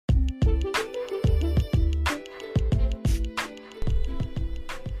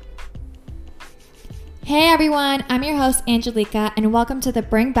Hey everyone, I'm your host Angelica, and welcome to the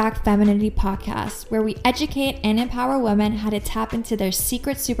Bring Back Femininity podcast, where we educate and empower women how to tap into their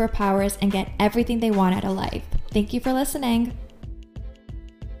secret superpowers and get everything they want out of life. Thank you for listening.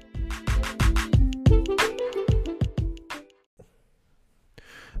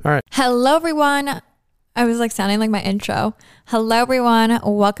 All right. Hello everyone. I was like sounding like my intro. Hello everyone.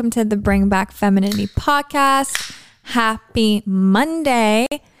 Welcome to the Bring Back Femininity podcast. Happy Monday.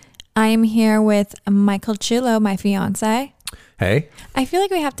 I am here with Michael Chulo, my fiance. Hey. I feel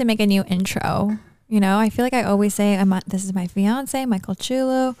like we have to make a new intro. You know, I feel like I always say, this is my fiance, Michael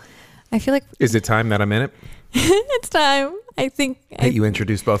Chulo. I feel like... Is it time that I'm in it? It's time. I think... That you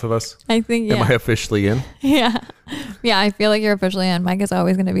introduced both of us? I think, yeah. Am I officially in? Yeah. Yeah, I feel like you're officially in. Mike is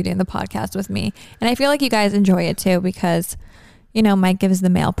always going to be doing the podcast with me. And I feel like you guys enjoy it too because, you know, Mike gives the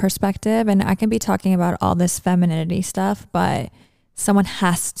male perspective and I can be talking about all this femininity stuff, but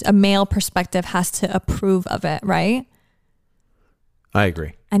a male perspective has to approve of it, right? I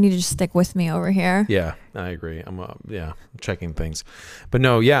agree. I need to just stick with me over here. Yeah, I agree. I'm checking things. But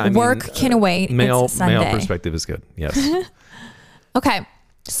no, yeah. Work can wait. Male It's Sunday. perspective is good. Yes. Okay.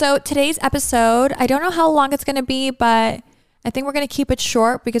 So today's episode, I don't know how long it's going to be, but I think we're going to keep it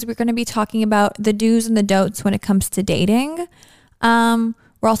short because we're going to be talking about the do's and the don'ts when it comes to dating. We're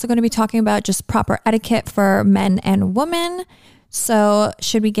also going to be talking about just proper etiquette for men and women. So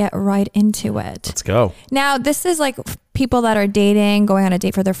should we get right into it? Let's go. Now, this is like people that are dating, going on a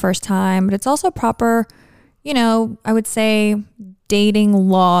date for their first time, but it's also proper, you know, I would say dating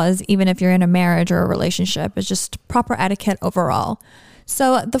laws, even if you're in a marriage or a relationship, is just proper etiquette overall.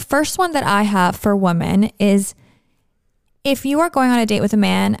 So the first one that I have for women is if you are going on a date with a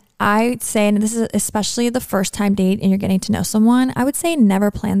man, I'd say, and this is especially the first time date and you're getting to know someone, I would say never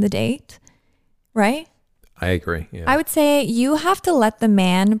plan the date, right? I agree. Yeah. I would say you have to let the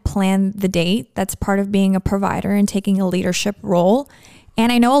man plan the date. That's part of being a provider and taking a leadership role.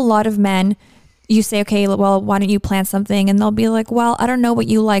 And I know a lot of men, you say, okay, well, why don't you plan something? And they'll be like, well, I don't know what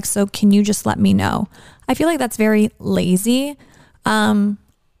you like, so can you just let me know? I feel like that's very lazy.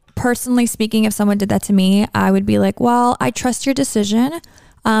 Personally speaking, if someone did that to me, I would be like, well, I trust your decision.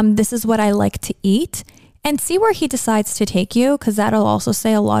 This is what I like to eat. And see where he decides to take you, because that'll also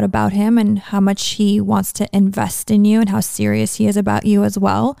say a lot about him and how much he wants to invest in you and how serious he is about you as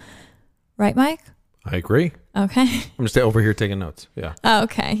well. Right, Mike? I agree. Okay. I'm just over here taking notes. Yeah.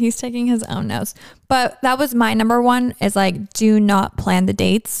 Okay. He's taking his own notes. But that was my number one is like, do not plan the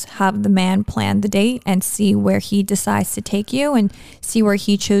dates. Have the man plan the date and see where he decides to take you and see where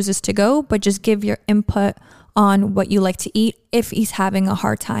he chooses to go. But just give your input on what you like to eat if he's having a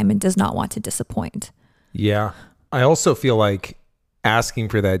hard time and does not want to disappoint. Yeah. I also feel like asking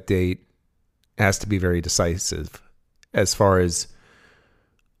for that date has to be very decisive as far as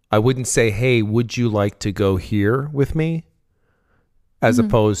I wouldn't say, hey, would you like to go here with me? As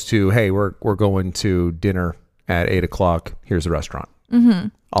opposed to, hey, we're going to dinner at 8:00. Here's a restaurant. Mm-hmm.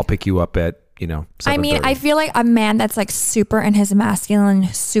 I'll pick you up at, 7:30. I mean, I feel like a man that's like super in his masculine,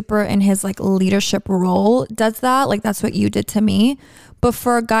 super in his like leadership role does that. Like that's what you did to me. But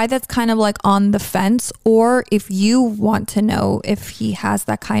for a guy that's kind of like on the fence, or if you want to know if he has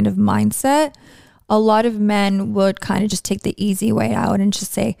that kind of mindset, a lot of men would kind of just take the easy way out and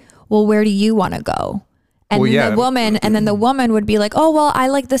just say, well, where do you want to go? And then the woman would be like, oh, well, I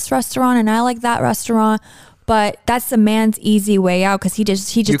like this restaurant and I like that restaurant. But that's the man's easy way out because he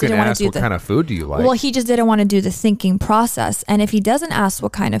just didn't want to do what kind of food do you like? Well, he just didn't want to do the thinking process. And if he doesn't ask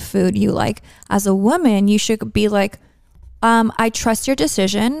what kind of food you like, as a woman, you should be like, I trust your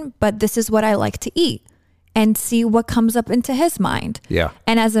decision, but this is what I like to eat, and see what comes up into his mind. Yeah.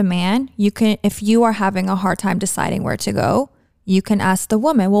 And as a man, you can, if you are having a hard time deciding where to go, you can ask the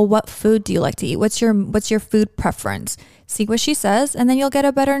woman, well, what food do you like to eat? What's your food preference? See what she says, and then you'll get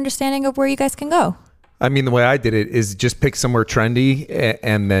a better understanding of where you guys can go. I mean, the way I did it is just pick somewhere trendy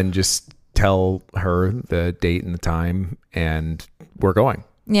and then just tell her the date and the time and we're going.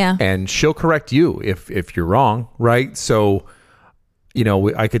 Yeah. And she'll correct you if you're wrong, right? So,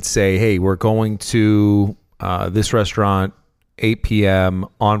 I could say, hey, we're going to this restaurant 8 p.m.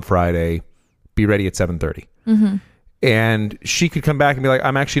 on Friday. Be ready at 7:30. Mm-hmm. And she could come back and be like,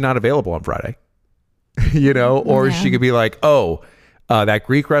 I'm actually not available on Friday. Or she could be like, oh, that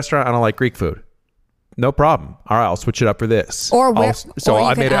Greek restaurant, I don't like Greek food. No problem. All right, I'll switch it up for this.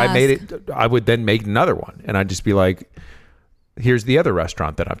 I made it. I would then make another one, and I'd just be like, "Here's the other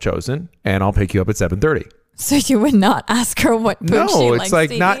restaurant that I've chosen, and I'll pick you up at 7:30." So you would not ask her what food she likes to eat? No, it's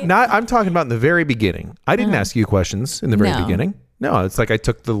like not. I'm talking about in the very beginning. I didn't ask you questions in the very beginning. No, it's like I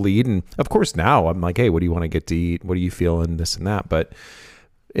took the lead, and of course now I'm like, "Hey, what do you want to get to eat? What are you feeling? This and that." But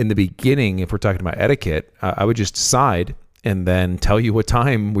in the beginning, if we're talking about etiquette, I would just decide and then tell you what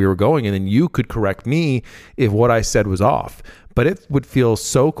time we were going, and then you could correct me if what I said was off. But it would feel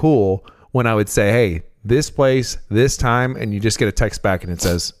so cool when I would say, hey, this place, this time, and you just get a text back and it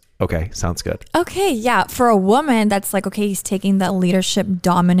says, okay, sounds good. Okay, yeah. For a woman, that's like, okay, he's taking that leadership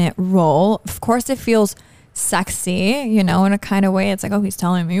dominant role. Of course, it feels sexy, you know, in a kind of way. It's like, oh, he's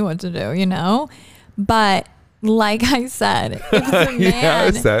telling me what to do, you know? But like I said,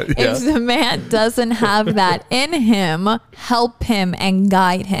 if the man doesn't have that in him, help him and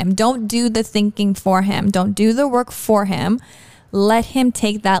guide him. Don't do the thinking for him. Don't do the work for him. Let him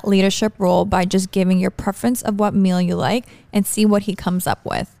take that leadership role by just giving your preference of what meal you like and see what he comes up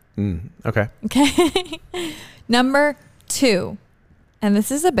with. Okay. Number 2, and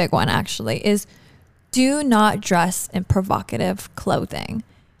this is a big one actually, is do not dress in provocative clothing.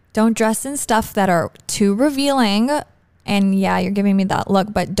 Don't dress in stuff that are too revealing. And yeah, you're giving me that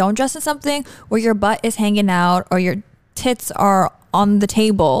look, but don't dress in something where your butt is hanging out or your tits are on the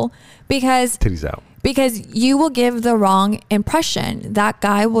table, because titties out. Because you will give the wrong impression. That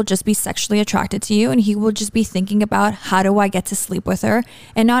guy will just be sexually attracted to you and he will just be thinking about, how do I get to sleep with her,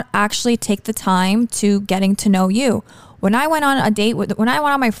 and not actually take the time to getting to know you. When I went on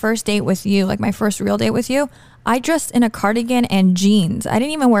my first date with you, like my first real date with you, I dressed in a cardigan and jeans. I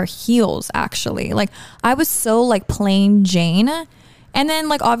didn't even wear heels, actually. Like, I was so like plain Jane. And then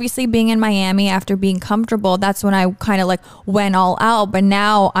like obviously being in Miami after being comfortable, that's when I kind of like went all out. But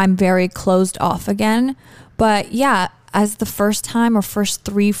now I'm very closed off again. But yeah, as the first time or first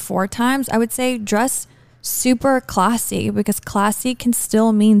 3-4 times, I would say dress super classy, because classy can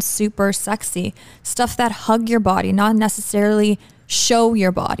still mean super sexy. Stuff that hug your body, not necessarily show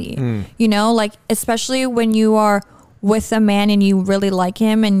your body. You know, like especially when you are with a man and you really like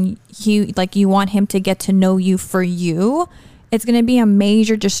him and you want him to get to know you for you, it's going to be a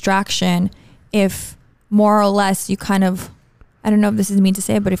major distraction if more or less you kind of, I don't know if this is mean to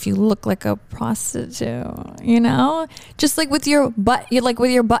say, but if you look like a prostitute, you know, just like with your butt, you're like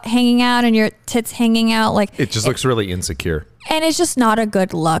with your butt hanging out and your tits hanging out, like it just looks really insecure. And it's just not a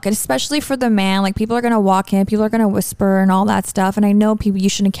good look, and especially for the man. Like people are going to walk in, people are going to whisper and all that stuff. And I know you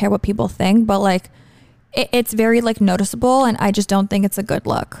shouldn't care what people think, but like it's very like noticeable, and I just don't think it's a good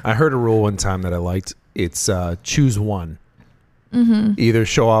look. I heard a rule one time that I liked. It's choose one. Either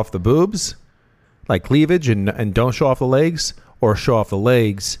show off the boobs, like cleavage, and don't show off the legs, or show off the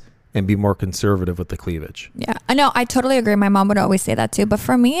legs and be more conservative with the cleavage. Yeah, I know. I totally agree. My mom would always say that too. But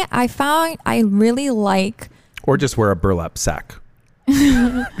for me, I found I really like... Or just wear a burlap sack.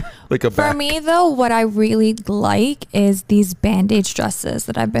 Like a back. For me, though, what I really like is these bandage dresses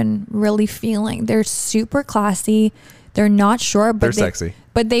that I've been really feeling. They're super classy. They're not short, but they're sexy.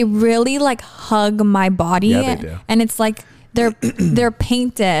 But they really like hug my body. Yeah, they do. And it's like they're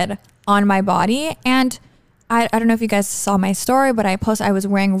painted on my body. And I don't know if you guys saw my story, but I was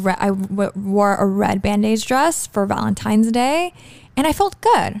wearing wore a red bandage dress for Valentine's Day, and I felt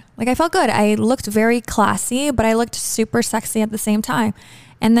good. Like I felt good. I looked very classy, but I looked super sexy at the same time.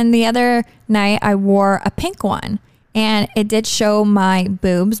 And then the other night I wore a pink one, and it did show my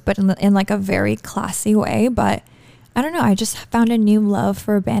boobs, but in like a very classy way. But I don't know. I just found a new love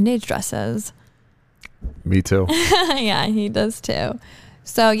for bandage dresses. Me too. Yeah, he does too.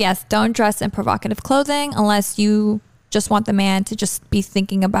 So yes, don't dress in provocative clothing unless you just want the man to just be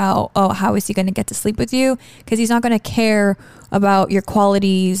thinking about, oh, how is he going to get to sleep with you? Because he's not going to care about your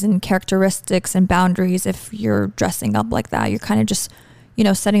qualities and characteristics and boundaries if you're dressing up like that. You're kind of just, you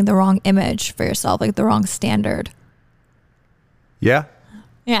know, setting the wrong image for yourself, like the wrong standard. Yeah.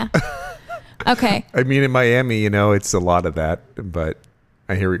 Yeah. Okay. I mean, in Miami, you know, it's a lot of that, but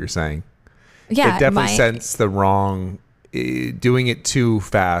I hear what you're saying. Yeah. It definitely sends the wrong... Doing it too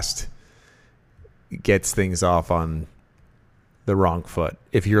fast gets things off on the wrong foot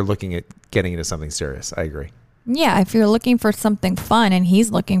if you're looking at getting into something serious. I agree. Yeah, if you're looking for something fun and he's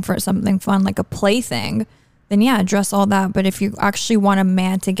looking for something fun, like a plaything, then yeah, dress all that. But if you actually want a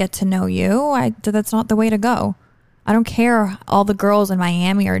man to get to know you, that's not the way to go. I don't care. All the girls in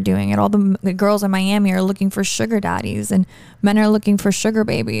Miami are doing it. All the girls in Miami are looking for sugar daddies, and men are looking for sugar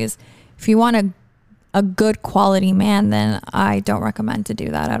babies. If you want a good quality man, then I don't recommend to do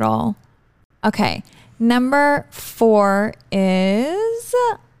that at all. Okay, number 4 is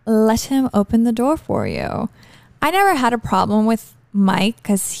let him open the door for you. I never had a problem with Mike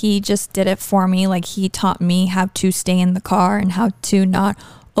because he just did it for me. Like he taught me how to stay in the car and how to not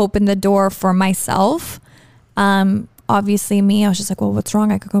open the door for myself. Obviously me, I was just like, well, what's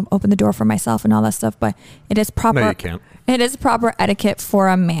wrong? I could go open the door for myself and all that stuff, but it is proper. No, you can't. It is proper etiquette for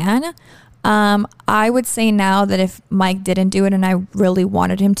a man. I would say now that if Mike didn't do it and I really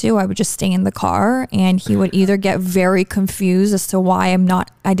wanted him to, I would just stay in the car and he would either get very confused as to why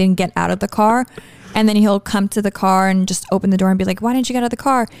I didn't get out of the car. And then he'll come to the car and just open the door and be like, why didn't you get out of the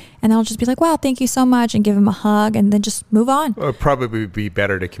car? And I'll just be like, wow, thank you so much. And give him a hug and then just move on. It would probably be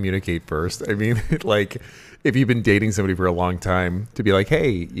better to communicate first. I mean, like if you've been dating somebody for a long time to be like,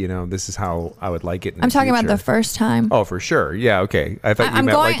 hey, this is how I would like it. I'm talking about the first time. Oh, for sure. Yeah. Okay. I thought you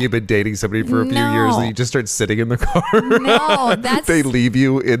meant like you've been dating somebody for a few years and you just start sitting in the car. No, they leave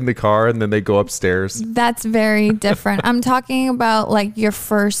you in the car and then they go upstairs. That's very different. I'm talking about like your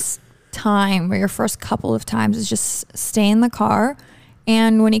first time or your first couple of times is just stay in the car,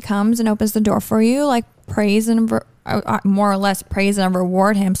 and when he comes and opens the door for you, like praise and more or less praise and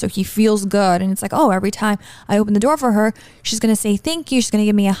reward him so he feels good. And it's like, oh, every time I open the door for her, she's gonna say thank you, she's gonna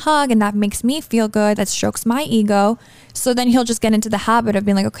give me a hug, and that makes me feel good, that strokes my ego. So then he'll just get into the habit of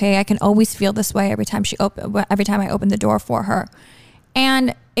being like, okay, I can always feel this way every time I open the door for her.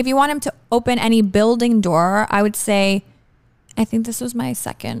 And if you want him to open any building door, I would say, I think this was my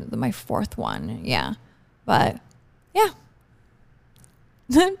fourth one. Yeah. But yeah.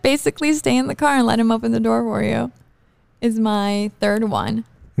 Basically stay in the car and let him open the door for you is my third one.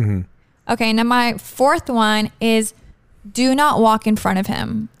 Mm-hmm. Okay. Now my fourth one is do not walk in front of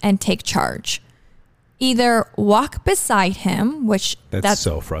him and take charge. Either walk beside him, which that's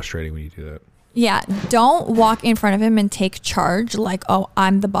so frustrating when you do that. Yeah, don't walk in front of him and take charge like, oh,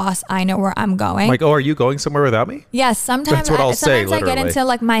 I'm the boss, I know where I'm going. Like, oh, are you going somewhere without me? Yeah, sometimes I get into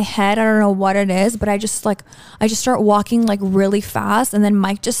like my head, I don't know what it is, but I just start walking like really fast, and then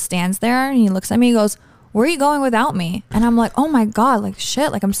Mike just stands there and he looks at me, he goes, where are you going without me? And I'm like, oh my God, like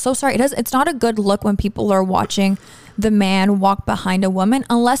shit, like I'm so sorry. It's not a good look when people are watching the man walk behind a woman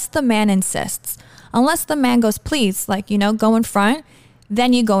unless the man insists. Unless the man goes, please, like, go in front.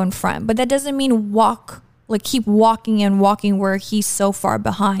 Then you go in front. But that doesn't mean keep walking and walking where he's so far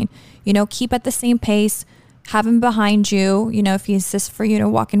behind. Keep at the same pace, have him behind you, if he insists for you to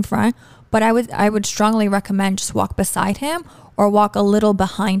walk in front. But I would strongly recommend just walk beside him or walk a little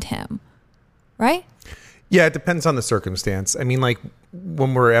behind him. Right? Yeah, it depends on the circumstance. I mean, like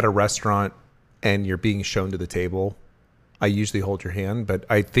when we're at a restaurant and you're being shown to the table, I usually hold your hand, but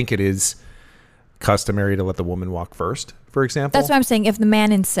I think it is customary to let the woman walk first, for example. That's what I'm saying. If the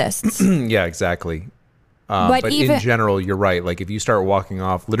man insists. Yeah, exactly. But in general, you're right. Like if you start walking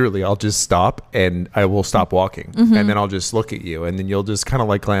off, literally, I'll just stop and I will stop walking. Mm-hmm. And then I'll just look at you. And then you'll just kind of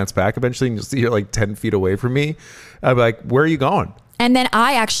like glance back eventually and you'll see you're like 10 feet away from me. I'll be like, where are you going? And then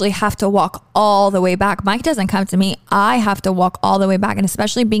I actually have to walk all the way back. Mike doesn't come to me. I have to walk all the way back. And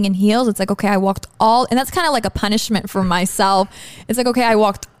especially being in heels, it's like, okay, I walked and that's kind of like a punishment for myself. It's like, okay, I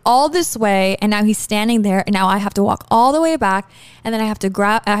walked all this way and now he's standing there and now I have to walk all the way back and then I have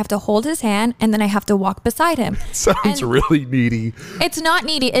to hold his hand and then I have to walk beside him. Sounds really needy. It's not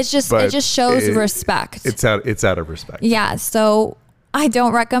needy. It just shows respect. It's out of respect. Yeah. So I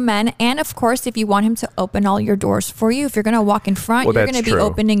don't recommend. And of course, if you want him to open all your doors for you, if you're going to walk in front, you're going to be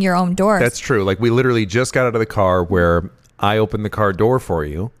opening your own doors. That's true. Like we literally just got out of the car where I open the car door for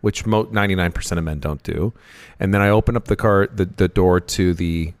you, which 99% of men don't do. And then I open up the door to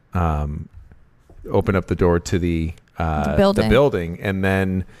the building. And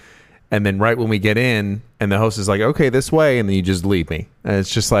then right when we get in and the host is like, okay, this way. And then you just leave me. And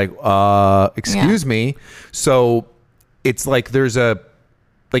it's just like, excuse me. So it's like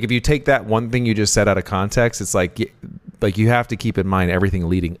if you take that one thing you just said out of context, it's like you have to keep in mind everything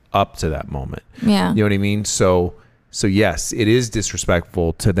leading up to that moment. Yeah. You know what I mean? So yes, it is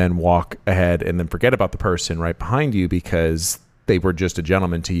disrespectful to then walk ahead and then forget about the person right behind you because they were just a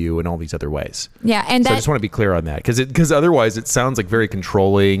gentleman to you in all these other ways. Yeah. And so I just want to be clear on that because otherwise it sounds like very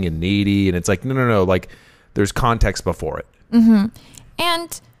controlling and needy. And it's like, no. Like there's context before it. Mm-hmm.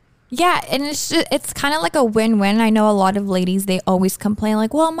 And yeah, and it's kind of like a win-win. I know a lot of ladies, they always complain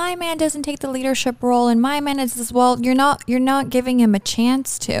like, well, my man doesn't take the leadership role and my man is this. Well, you're not giving him a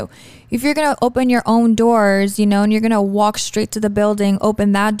chance to. If you're going to open your own doors, and you're going to walk straight to the building,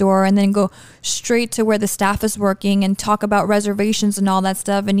 open that door and then go straight to where the staff is working and talk about reservations and all that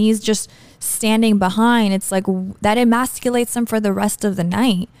stuff. And he's just standing behind. It's like that emasculates him for the rest of the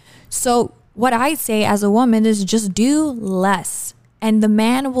night. So what I say as a woman is just do less. And the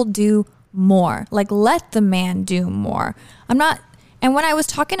man will do more. Like, let the man do more. And when I was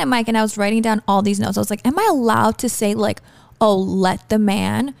talking to Mike and I was writing down all these notes, I was like, am I allowed to say like, oh, let the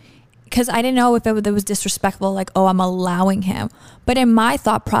man? Because I didn't know if it was disrespectful, like, oh, I'm allowing him. But in my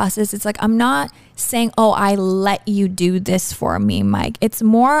thought process, it's like, I'm not saying, oh, I let you do this for me, Mike. It's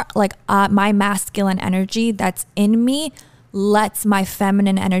more like my masculine energy that's in me lets my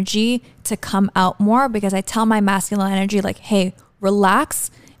feminine energy to come out more, because I tell my masculine energy like, hey,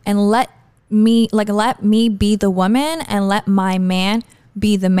 relax and let me be the woman and let my man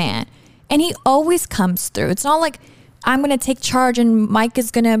be the man. And he always comes through. It's not like I'm going to take charge and Mike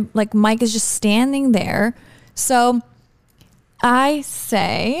is just standing there. So I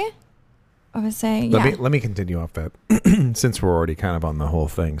would say, let me continue off that since we're already kind of on the whole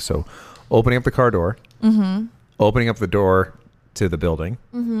thing. So opening up the car door, opening up the door to the building,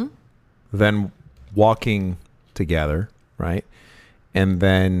 then walking together, right? And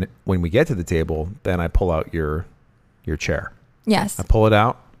then when we get to the table, then I pull out your chair. Yes. I pull it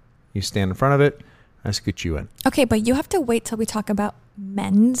out. You stand in front of it. I scoot you in. Okay, but you have to wait till we talk about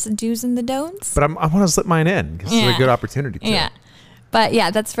men's do's and the don'ts. But I want to slip mine in because it's a good opportunity to. Yeah. But yeah,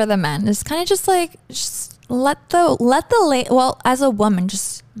 that's for the men. It's kind of just like, just as a woman,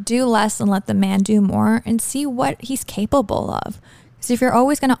 just do less and let the man do more and see what he's capable of. Because if you're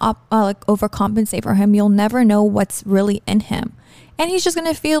always going to overcompensate for him, you'll never know what's really in him. And he's just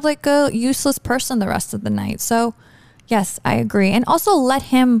going to feel like a useless person the rest of the night. So yes, I agree. And also let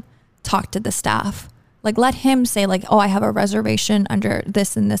him talk to the staff. Like, let him say like, oh, I have a reservation under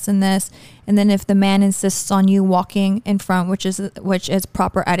this and this and this. And then if the man insists on you walking in front, which is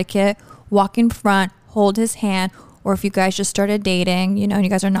proper etiquette, walk in front, hold his hand. Or if you guys just started dating, and you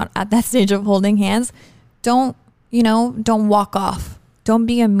guys are not at that stage of holding hands, don't walk off. Don't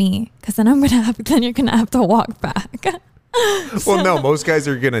be a me, because then you're gonna have to walk back. Well, no, most guys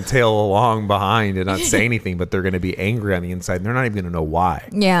are going to tail along behind and not say anything, but they're going to be angry on the inside and they're not even going to know why.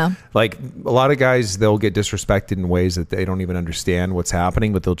 Yeah. Like a lot of guys, they'll get disrespected in ways that they don't even understand what's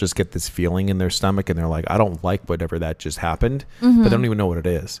happening, but they'll just get this feeling in their stomach and they're like, I don't like whatever that just happened, but they don't even know what it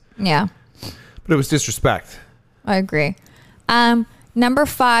is. Yeah. But it was disrespect. I agree. Number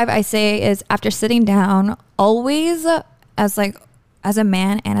 5, I say, is after sitting down, always as a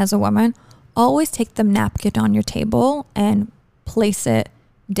man and as a woman, always take the napkin on your table and place it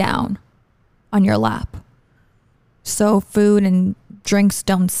down on your lap, so food and drinks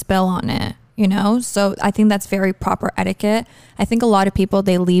don't spill on it, So I think that's very proper etiquette. I think a lot of people,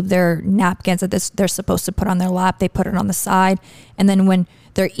 they leave their napkins that they're supposed to put on their lap, they put it on the side, and then when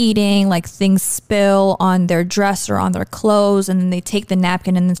they're eating, like, things spill on their dress or on their clothes, and then they take the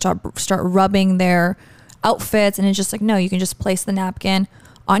napkin and then start rubbing their outfits, and it's just like, no, you can just place the napkin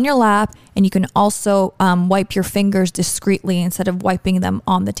on your lap, and you can also wipe your fingers discreetly instead of wiping them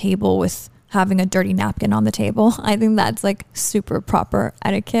on the table with having a dirty napkin on the table. I think that's like super proper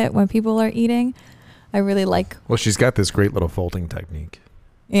etiquette when people are eating. I really like. Well, she's got this great little folding technique.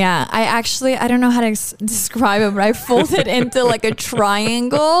 Yeah, I don't know how to describe it, but I fold it into like a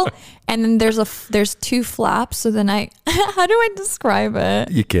triangle, and then there's 2 flaps. So then how do I describe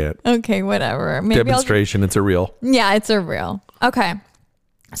it? You can't. Okay, whatever. Maybe demonstration. It's a reel. Yeah, it's a reel. Okay.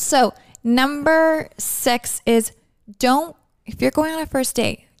 So number 6 is if you're going on a first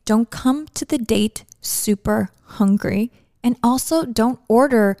date, don't come to the date super hungry, and also don't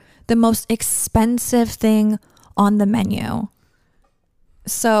order the most expensive thing on the menu.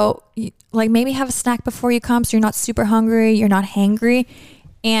 So like maybe have a snack before you come so you're not super hungry, you're not hangry.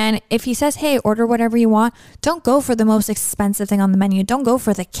 And if he says, hey, order whatever you want, don't go for the most expensive thing on the menu. Don't go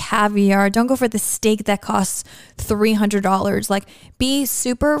for the caviar. Don't go for the steak that costs $300. Like, be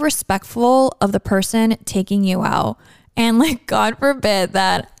super respectful of the person taking you out. And like, God forbid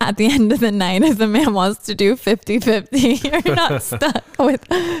that at the end of the night, if the man wants to do 50-50, you're not stuck with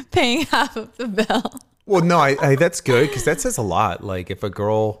paying half of the bill. Well, no, I that's good, because that says a lot. Like, if a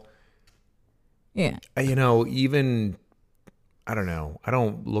girl, even, I don't know, I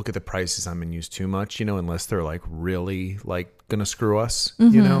don't look at the prices on menus too much, unless they're like really like gonna screw us,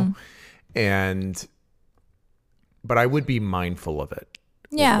 but I would be mindful of it.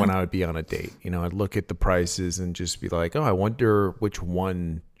 Yeah. When I would be on a date, I'd look at the prices and just be like, oh, I wonder which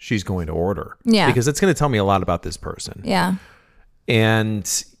one she's going to order. Yeah. Because it's going to tell me a lot about this person. Yeah.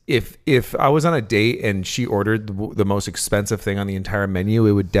 And if I was on a date and she ordered the most expensive thing on the entire menu,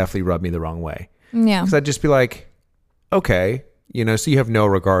 it would definitely rub me the wrong way. Yeah. Because I'd just be like, okay, so you have no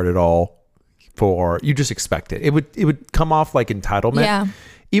regard at all for, you just expect it. It would come off like entitlement. Yeah.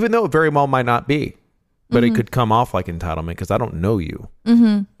 Even though it very well might not be. But it could come off like entitlement because I don't know you.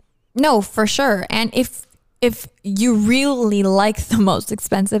 Mm-hmm. No, for sure. And if you really like the most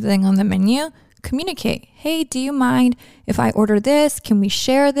expensive thing on the menu, communicate. Hey, do you mind if I order this? Can we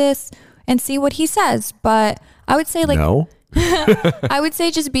share this? And see what he says. But I would say no. I would say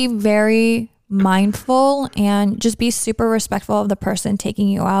just be very mindful and just be super respectful of the person taking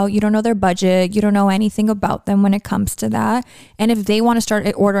you out. You don't know their budget. You don't know anything about them when it comes to that. And if they want to start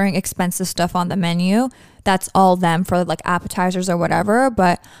ordering expensive stuff on the menu, that's all them for like appetizers or whatever.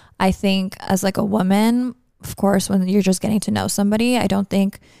 But I think as like a woman, of course, when you're just getting to know somebody, I don't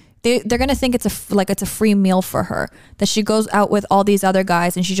think they're going to think it's a free meal for her, that she goes out with all these other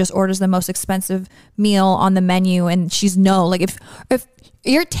guys and she just orders the most expensive meal on the menu. And she's like, if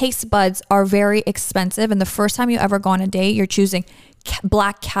your taste buds are very expensive and the first time you ever go on a date, you're choosing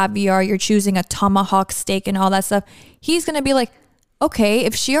black caviar, you're choosing a tomahawk steak and all that stuff, he's going to be like, okay,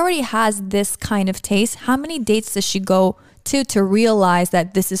 if she already has this kind of taste, how many dates does she go to realize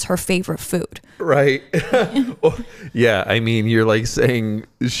that this is her favorite food? Right. Well, yeah. I mean, you're like saying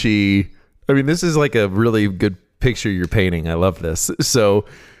this is like a really good picture you're painting. I love this. So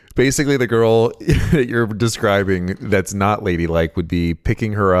basically the girl that you're describing that's not ladylike would be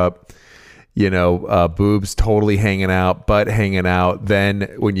picking her up, boobs totally hanging out, butt hanging out. Then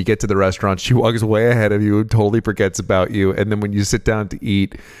when you get to the restaurant, she walks way ahead of you and totally forgets about you. And then when you sit down to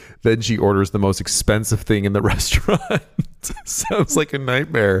eat, then she orders the most expensive thing in the restaurant. Sounds like a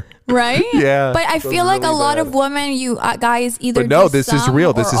nightmare. Right? Yeah. But I feel like really a lot of women, you guys either. But no, this is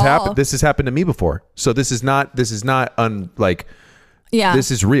real. This has happened to me before. So this is not yeah. This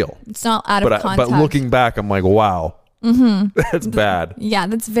is real. It's not out of context. But looking back, I'm like, wow. Mm-hmm. That's bad. Yeah,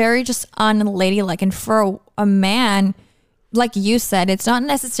 that's very just unladylike. And for a man, like you said, it's not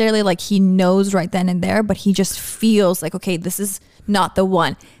necessarily like he knows right then and there, but he just feels like, okay, this is not the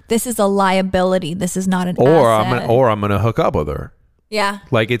one. This is a liability. This is not an asset. I'm gonna hook up with her. Yeah.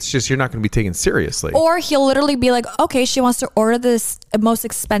 Like, it's just, you're not gonna be taken seriously. Or he'll literally be like, okay, she wants to order this most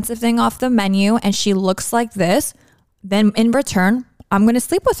expensive thing off the menu and she looks like this. Then in return, I'm gonna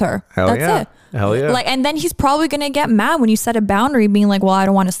sleep with her. That's it. Hell yeah. Like, and then he's probably going to get mad when you set a boundary being like, well, I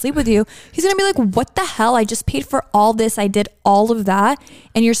don't want to sleep with you. He's going to be like, what the hell? I just paid for all this. I did all of that.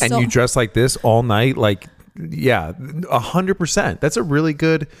 And you dress like this all night. Like, yeah, 100%. That's a really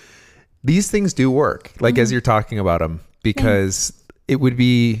good, these things do work. Like, as you're talking about them, because it would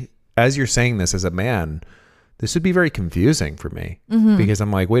be, as you're saying this as a man, this would be very confusing for me because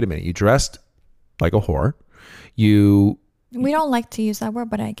I'm like, wait a minute, you dressed like a whore. We don't like to use that word,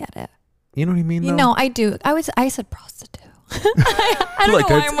 but I get it. You know what I mean? You know, I do. I said prostitute. I don't know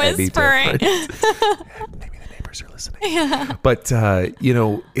why I'm whispering. Maybe the neighbors are listening. Yeah. But,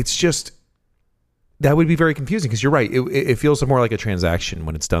 it's just, that would be very confusing because you're right. It feels more like a transaction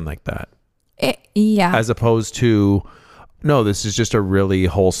when it's done like that. Yeah. As opposed to, no, this is just a really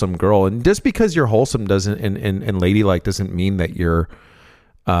wholesome girl. And just because you're wholesome doesn't, and ladylike doesn't mean that you're,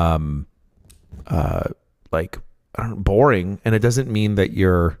 boring. And it doesn't mean that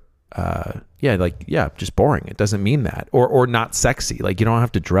you're, just boring. It doesn't mean that, or not sexy. Like, you don't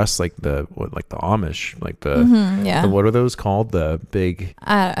have to dress like the Amish, like the what are those called? The big.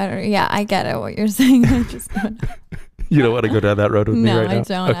 I don't. Yeah, I get it. What you're saying. I just don't know. You don't want to go down that road with me right now? No, I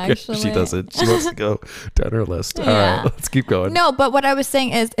don't. Okay. Actually, she doesn't. She wants to go down her list. Yeah. All right, let's keep going. No, but what I was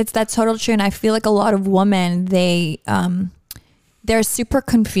saying is, it's that total true, and I feel like a lot of women, they're super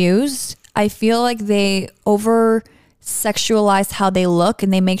confused. I feel like they over sexualize how they look,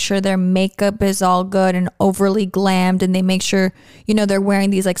 and they make sure their makeup is all good and overly glammed, and they make sure they're wearing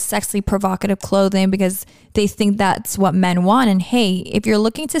these like sexy provocative clothing because they think that's what men want. And hey, if you're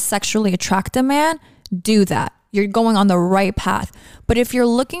looking to sexually attract a man, do that. You're going on the right path. But if you're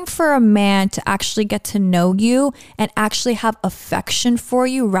looking for a man to actually get to know you and actually have affection for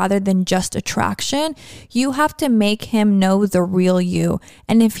you rather than just attraction, you have to make him know the real you.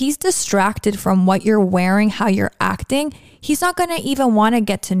 And if he's distracted from what you're wearing, how you're acting, he's not going to even want to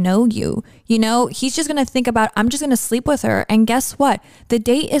get to know you. He's just going to think about, I'm just going to sleep with her. And guess what? The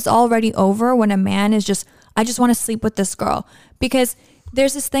date is already over when a man is just, I just want to sleep with this girl. Because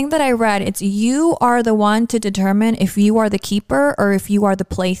there's this thing that I read. It's you are the one to determine if you are the keeper or if you are the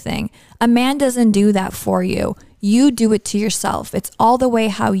plaything. A man doesn't do that for you. You do it to yourself. It's all the way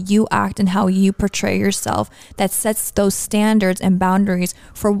how you act and how you portray yourself that sets those standards and boundaries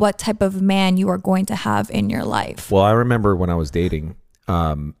for what type of man you are going to have in your life. Well, I remember when I was dating,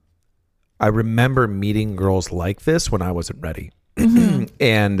 I remember meeting girls like this when I wasn't ready.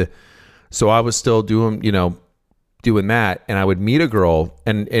 And so I was still doing that, and I would meet a girl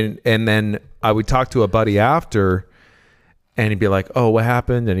and then I would talk to a buddy after, and he'd be like, oh, what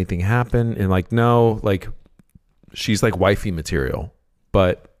happened? Anything happened? And like, no, like she's like wifey material,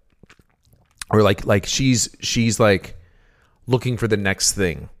 but or like she's like looking for the next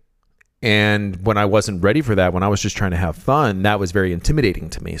thing. And when I wasn't ready for that, when I was just trying to have fun, that was very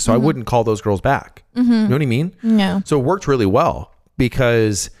intimidating to me. So I wouldn't call those girls back. You know what I mean? Yeah. So it worked really well,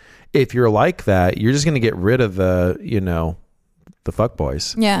 because if you're like that, you're just going to get rid of the, the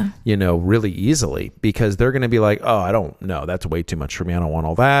fuckboys. Yeah. You know, really easily, because they're going to be like, oh, I don't know, that's way too much for me, I don't want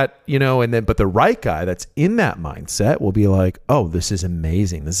all that, you know. And then, but the right guy that's in that mindset will be like, oh, this is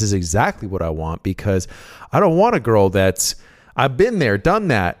amazing, this is exactly what I want, because I don't want a girl that's, I've been there, done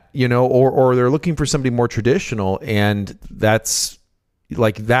that, you know, or they're looking for somebody more traditional, and that's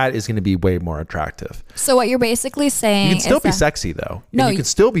like, that is going to be way more attractive. So what you're basically saying, you can still be sexy though. No, and you can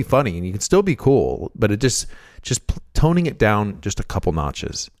still be funny, and you can still be cool, but it just toning it down just a couple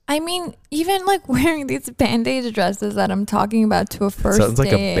notches. I mean, even like wearing these band-aid dresses that I'm talking about to a first Sounds like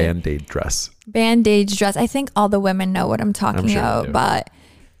date. a band-aid dress. Band-aid dress. I think all the women know what I'm talking about. But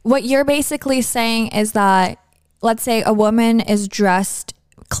what you're basically saying is that, let's say a woman is dressed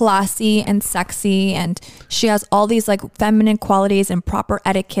classy and sexy, and she has all these like feminine qualities and proper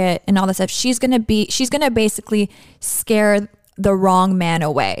etiquette and all this stuff. She's gonna basically scare the wrong man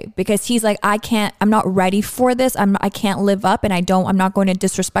away, because he's like, I'm not ready for this. I can't live up, and I'm not going to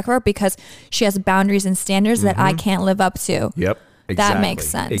disrespect her because she has boundaries and standards that I can't live up to. Yep. Exactly. That makes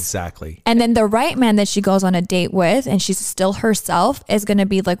sense. Exactly. And then the right man that she goes on a date with, and she's still herself, is going to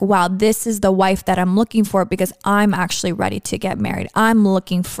be like, wow, this is the wife that I'm looking for, because I'm actually ready to get married. I'm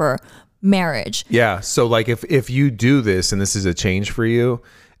looking for marriage. Yeah. So like if you do this and this is a change for you,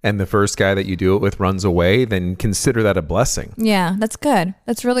 and the first guy that you do it with runs away, then consider that a blessing. Yeah, that's good.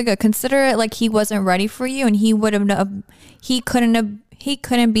 That's really good. Consider it like he wasn't ready for you, and he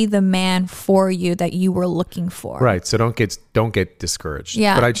couldn't be the man for you that you were looking for. Right. So don't get discouraged.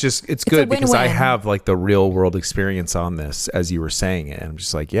 Yeah. But it's good because I have like the real world experience on this as you were saying it. And I'm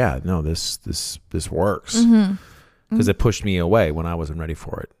just like, yeah, no, this works. Because it pushed me away when I wasn't ready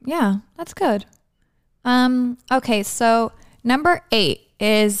for it. Yeah, that's good. Okay, so number 8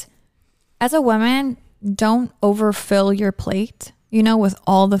 is, as a woman, don't overfill your plate, you know, with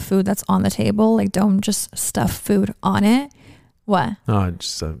all the food that's on the table. Like, don't just stuff food on it. What? Oh, it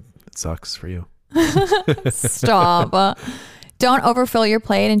just it sucks for you. Stop. Don't overfill your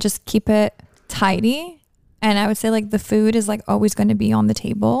plate, and just keep it tidy. And I would say like the food is like always going to be on the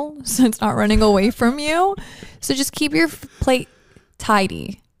table, so it's not running away from you. So just keep your plate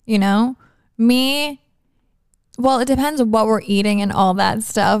tidy, you know? Well, it depends on what we're eating and all that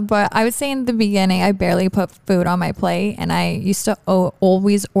stuff. But I would say in the beginning, I barely put food on my plate, and I used to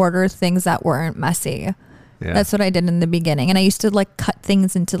always order things that weren't messy. Yeah. That's what I did in the beginning. And I used to like cut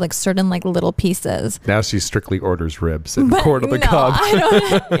things into like certain like little pieces. Now she strictly orders ribs and corn on the cob.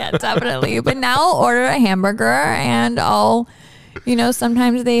 Yeah, definitely. But now I'll order a hamburger, and I'll, you know,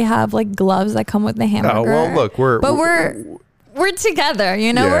 sometimes they have like gloves that come with the hamburger. Oh, well, look, we're together,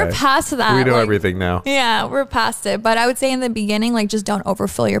 you know, we're past that. We know everything now. Yeah, we're past it. But I would say in the beginning, like, just don't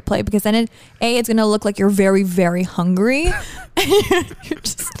overfill your plate, because then it's going to look like you're very, very hungry. You're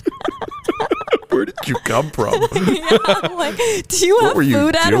just... Where did you come from? Yeah, like, do you have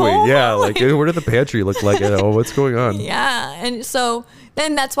food at home? Yeah, like, what did the pantry look like? Oh, what's going on? Yeah, and so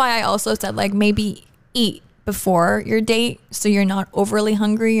then that's why I also said, like, maybe eat before your date, so you're not overly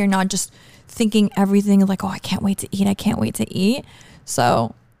hungry. You're not just thinking everything like, oh, I can't wait to eat.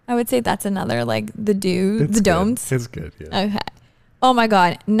 So I would say that's another, like, the don'ts. It's good. Yeah. Okay. Oh my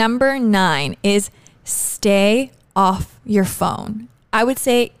God. Number 9 is stay off your phone. I would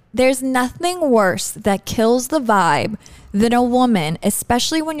say there's nothing worse that kills the vibe than a woman,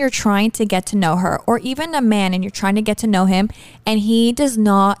 especially when you're trying to get to know her, or even a man and you're trying to get to know him and he does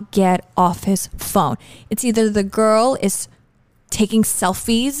not get off his phone. It's either the girl is taking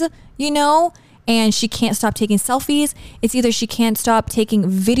selfies, you know, and she can't stop taking selfies. It's either she can't stop taking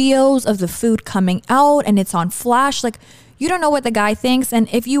videos of the food coming out and it's on flash. Like, you don't know what the guy thinks. And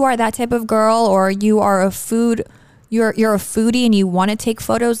if you are that type of girl, or you are you're a foodie and you want to take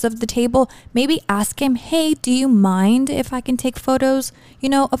photos of the table, maybe ask him, hey, do you mind if I can take photos, you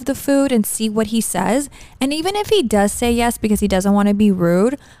know, of the food, and see what he says. And even if he does say yes because he doesn't want to be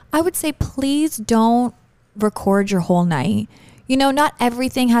rude, I would say, please don't record your whole night. You know, not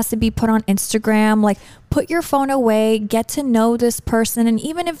everything has to be put on Instagram. Like, put your phone away, get to know this person. And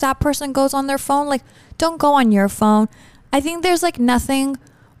even if that person goes on their phone, like, don't go on your phone. I think there's like nothing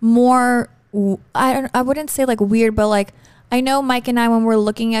more, I wouldn't say like weird, but like, I know Mike and I, when we're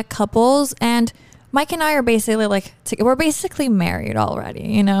looking at couples, and Mike and I are basically like, we're basically married already,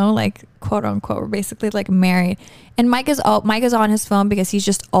 you know, like quote unquote, we're basically like married. And Mike is on his phone because he's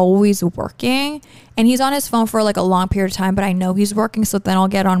just always working, and he's on his phone for like a long period of time, but I know he's working, so then I'll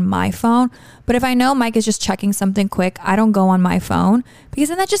get on my phone. But if I know Mike is just checking something quick, I don't go on my phone, because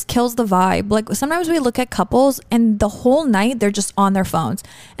then that just kills the vibe. Like sometimes we look at couples and the whole night they're just on their phones,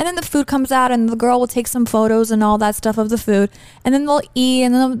 and then the food comes out and the girl will take some photos and all that stuff of the food, and then they'll eat,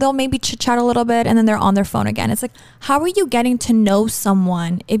 and then they'll maybe chit chat a little bit, and then they're on their phone again. It's like, how are you getting to know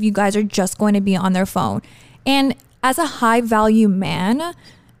someone if you guys are just going to be on their phone? And as a high value man,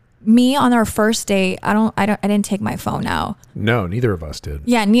 me on our first date, I didn't take my phone out. No, neither of us did.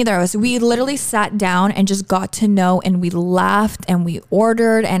 Yeah, neither of us. We literally sat down and just got to know, and we laughed and we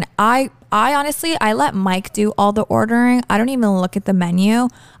ordered. And I honestly, I let Mike do all the ordering. I don't even look at the menu.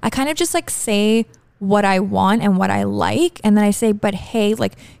 I kind of just like say what I want and what I like. And then I say, but hey,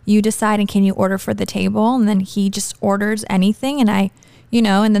 like you decide, and can you order for the table? And then he just orders anything, and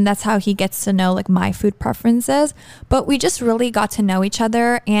and then that's how he gets to know like my food preferences. But we just really got to know each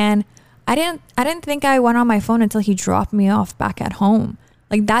other, and I didn't think I went on my phone until he dropped me off back at home.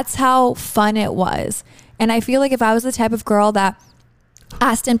 Like that's how fun it was. And I feel like if I was the type of girl that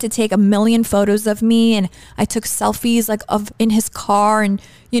asked him to take 1,000,000 photos of me, and I took selfies like of in his car, and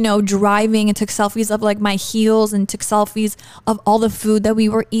driving, and took selfies of like my heels, and took selfies of all the food that we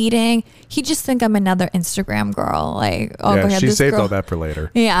were eating, he'd just think I'm another Instagram girl. Like, oh, yeah, she saved girl. all that for later.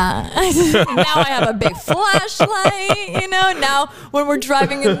 Yeah. Now I have a big flashlight, now when we're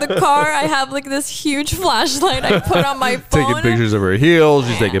driving in the car, I have like this huge flashlight I put on my phone. Taking pictures of her heels,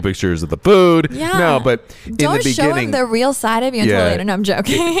 she's taking pictures of the food. Yeah. No, but don't in the show beginning, him the real side of you until later. No, I'm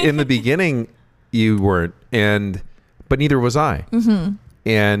joking. In the beginning, you weren't, but neither was I. Mm-hmm.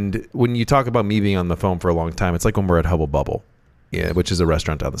 And when you talk about me being on the phone for a long time, it's like when we're at Hubble Bubble, which is a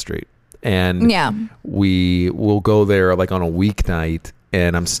restaurant down the street. And we will go there like on a weeknight,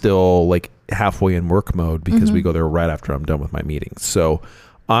 and I'm still like halfway in work mode because we go there right after I'm done with my meetings. So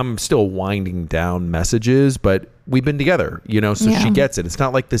I'm still winding down messages, but we've been together, so she gets it. It's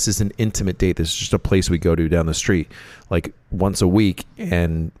not like this is an intimate date. This is just a place we go to down the street like once a week,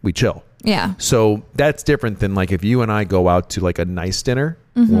 and we chill. Yeah. So that's different than like if you and I go out to like a nice dinner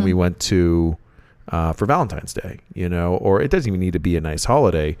when we went to for Valentine's Day, or it doesn't even need to be a nice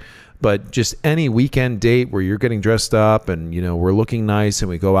holiday, but just any weekend date where you're getting dressed up and, we're looking nice and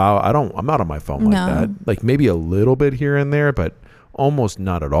we go out. I'm not on my phone like that. Like maybe a little bit here and there, but almost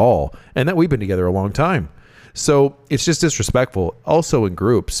not at all. And that we've been together a long time. So it's just disrespectful. Also in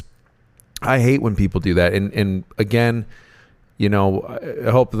groups, I hate when people do that. And again, I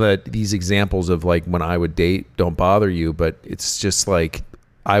hope that these examples of like when I would date don't bother you, but it's just like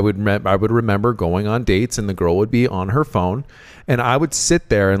I would remember going on dates, and the girl would be on her phone, and I would sit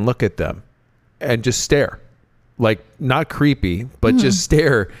there and look at them and just stare, like not creepy, but just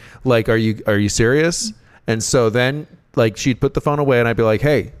stare. Like, are you serious? And so then like she'd put the phone away, and I'd be like,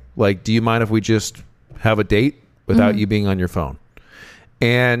 hey, like, do you mind if we just have a date without you being on your phone?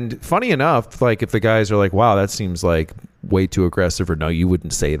 And funny enough, like if the guys are like, wow, that seems like way too aggressive, or no, you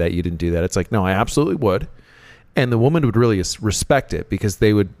wouldn't say that, you didn't do that. It's like, no, I absolutely would. And the woman would really respect it, because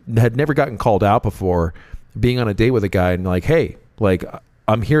they had never gotten called out before being on a date with a guy and like, hey, like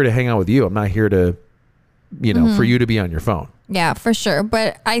I'm here to hang out with you. I'm not here to, for you to be on your phone. Yeah, for sure.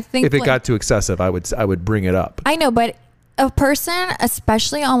 But I think if it got too excessive, I would bring it up. I know, but a person,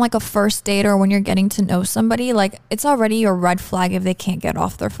 especially on like a first date or when you're getting to know somebody, like it's already a red flag if they can't get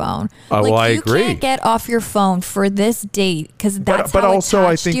off their phone. Like, well, I you agree. Can't get off your phone for this date because that's but how also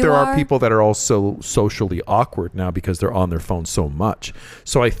I think there are people that are also socially awkward now because they're on their phone so much.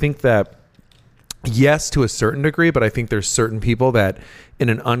 So I think that yes, to a certain degree, but I think there's certain people that in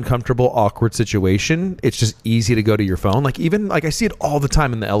an uncomfortable, awkward situation, it's just easy to go to your phone. Like even like I see it all the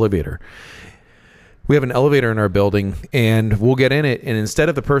time in the elevator. We have an elevator in our building, and we'll get in it, and instead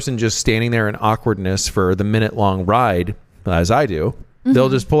of the person just standing there in awkwardness for the minute-long ride, as I do, they'll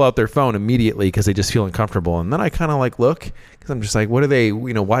just pull out their phone immediately because they just feel uncomfortable. And then I kind of like look, because I'm just like, what are they,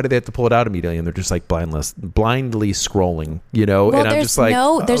 why do they have to pull it out immediately? And they're just like blindly scrolling, Well, and I'm just like,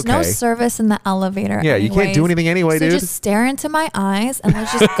 there's no okay. service in the elevator. Yeah, you can't do anything anyway, so dude. Just stare into my eyes and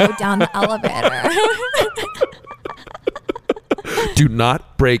let's just go down the elevator. Do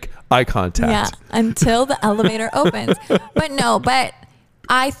not break eye contact. Yeah, until the elevator opens. But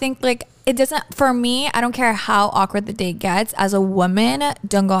I think like it doesn't, for me, I don't care how awkward the date gets. As a woman,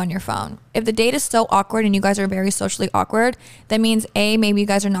 don't go on your phone. If the date is so awkward and you guys are very socially awkward, that means A, maybe you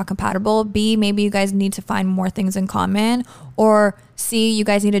guys are not compatible. B, maybe you guys need to find more things in common. Or C, you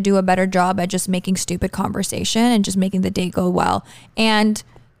guys need to do a better job at just making stupid conversation and just making the date go well. And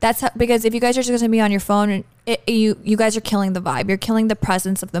that's because if you guys are just going to be on your phone you guys are killing the vibe. You're killing the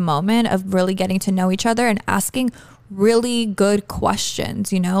presence of the moment of really getting to know each other and asking really good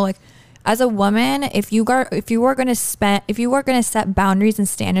questions, you know, like as a woman, if you are going to set boundaries and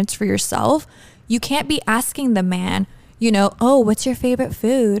standards for yourself, you can't be asking the man, you know, oh, what's your favorite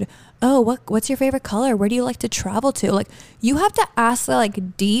food? Oh, what's your favorite color? Where do you like to travel to? Like, you have to ask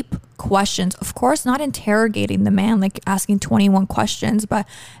like deep questions. Of course, not interrogating the man, like asking 21 questions, but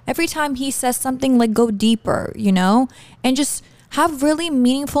every time he says something, like go deeper, you know, and just have really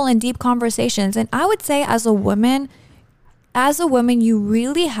meaningful and deep conversations. And I would say as a woman, you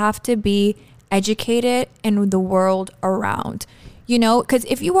really have to be educated in the world around, you know, because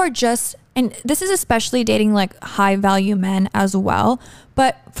if you are just, and this is especially dating like high value men as well.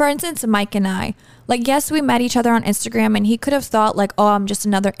 But for instance, Mike and I, like, yes, we met each other on Instagram and he could have thought like, oh, I'm just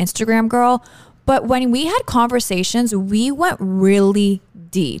another Instagram girl. But when we had conversations, we went really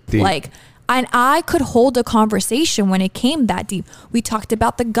deep. Like, and I could hold a conversation when it came that deep. We talked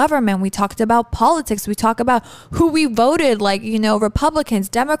about the government. We talked about politics. We talked about who we voted, like, you know, Republicans,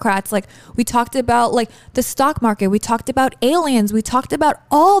 Democrats. Like, we talked about like the stock market. We talked about aliens. We talked about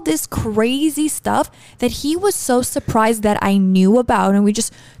all this crazy stuff that he was so surprised that I knew about. And we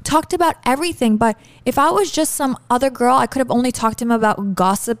just talked about everything. But if I was just some other girl, I could have only talked to him about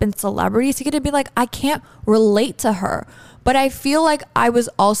gossip and celebrities. He could have been like, I can't relate to her. But I feel like I was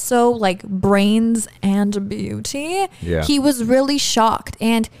also like brains and beauty. Yeah. He was really shocked.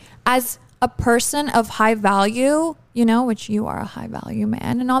 And as a person of high value, you know, which you are a high value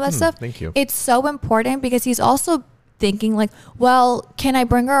man and all that stuff. Thank you. It's so important because he's also thinking like, well, can I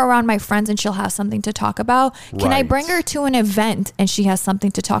bring her around my friends and she'll have something to talk about? Can I bring her to an event and she has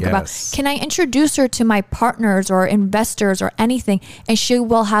something to talk about? Can I introduce her to my partners or investors or anything and she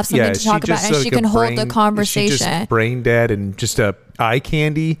will have something to talk about and she can hold the conversation? Is she just brain dead and just a eye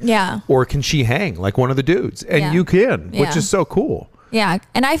candy? Yeah. Or can she hang like one of the dudes? And you can, which is so cool. Yeah.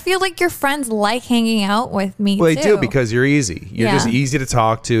 And I feel like your friends like hanging out with me too. Well, they do because you're easy. You're just easy to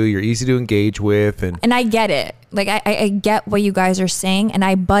talk to. You're easy to engage with. And I get it. Like, I get what you guys are saying and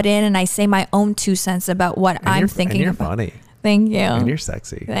I butt in and I say my own 2 cents about what I'm thinking about. And you're funny. Thank you. And you're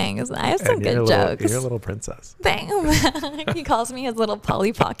sexy. Thanks. I have some good jokes. You're a little princess. Thanks. He calls me his little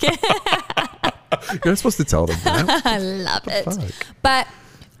Polly Pocket. You're not supposed to tell them that. I love it. Fuck? But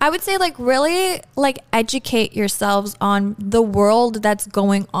I would say like really like educate yourselves on the world that's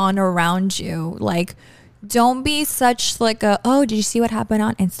going on around you. Like, don't be such like oh, did you see what happened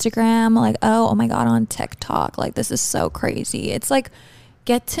on Instagram? Like, oh my God, on TikTok. Like, this is so crazy. It's like,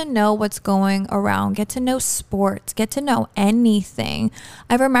 get to know what's going around. Get to know sports. Get to know anything.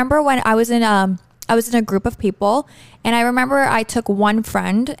 I remember when I was in a group of people and I remember I took one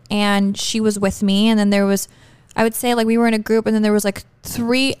friend and she was with me and then there was, I would say like we were in a group and then there was like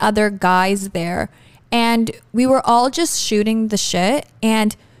 3 other guys there and we were all just shooting the shit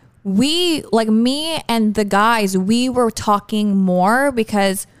and we, like me and the guys, we were talking more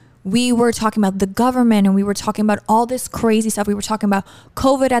because we were talking about the government and we were talking about all this crazy stuff. We were talking about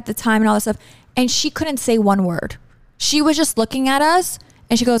COVID at the time and all this stuff. And she couldn't say one word. She was just looking at us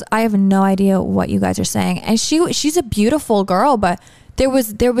and she goes, I have no idea what you guys are saying. And she's a beautiful girl, but there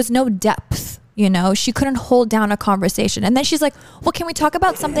was no depth. You know, she couldn't hold down a conversation. And then she's like, well, can we talk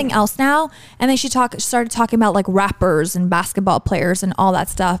about something else now? And then she started talking about like rappers and basketball players and all that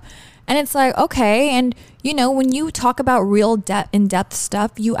stuff. And it's like, okay. And, you know, when you talk about real in-depth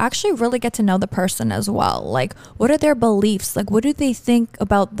stuff, you actually really get to know the person as well. Like, what are their beliefs? Like, what do they think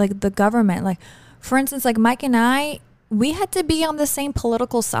about like the government? Like, for instance, like Mike and I, we had to be on the same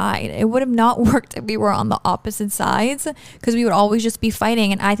political side. It would have not worked if we were on the opposite sides because we would always just be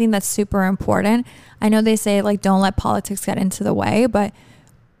fighting. And I think that's super important. I know they say like, don't let politics get into the way, but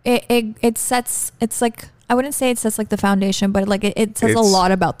it sets, it's like, I wouldn't say it sets like the foundation, but like it says a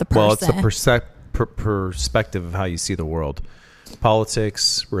lot about the person. Well, it's the perspective of how you see the world.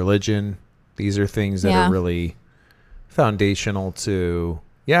 Politics, religion, these are things that are really foundational to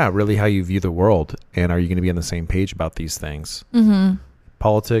really how you view the world. And are you going to be on the same page about these things? Mm-hmm.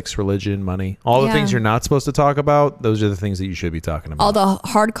 Politics, religion, money, all the things you're not supposed to talk about, those are the things that you should be talking about. All the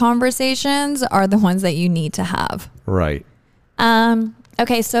hard conversations are the ones that you need to have. Right.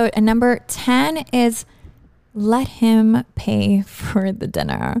 Okay, so number 10 is let him pay for the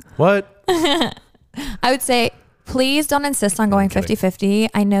dinner. What? I would say, please don't insist on going 50-50.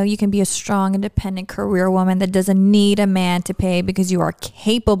 I know you can be a strong, independent career woman that doesn't need a man to pay because you are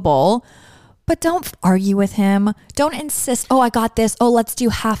capable, but don't argue with him. Don't insist, oh, I got this. Oh, let's do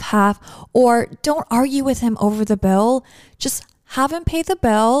half-half. Or don't argue with him over the bill. Just have him pay the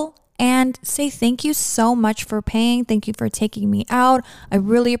bill and say thank you so much for paying. Thank you for taking me out. I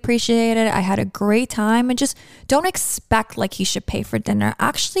really appreciate it. I had a great time. And just don't expect like he should pay for dinner.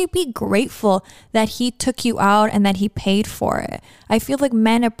 Actually be grateful that he took you out and that he paid for it. I feel like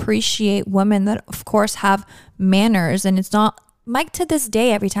men appreciate women that of course have manners, and it's not Mike to this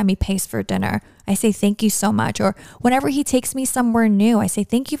day, every time he pays for dinner, I say thank you so much. Or whenever he takes me somewhere new, I say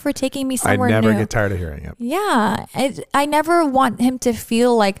thank you for taking me somewhere new. I never get tired of hearing it. Yeah. I never want him to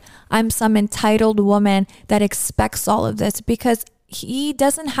feel like I'm some entitled woman that expects all of this, because he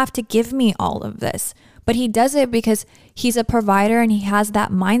doesn't have to give me all of this. But he does it because he's a provider and he has that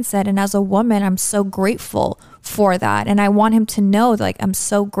mindset. And as a woman, I'm so grateful for that. And I want him to know, like, I'm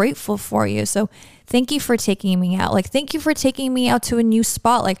so grateful for you. So thank you for taking me out. Like, thank you for taking me out to a new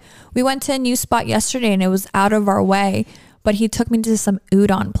spot. Like, we went to a new spot yesterday and it was out of our way, but he took me to some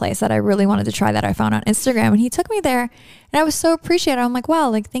udon place that I really wanted to try that I found on Instagram. And he took me there and I was so appreciative. I'm like, wow,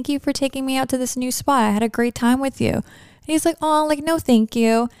 like, thank you for taking me out to this new spot. I had a great time with you. And he's like, oh, like, no, thank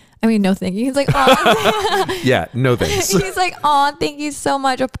you. I mean, no, thank you. He's like, oh. Yeah, no thanks. He's like, oh, thank you so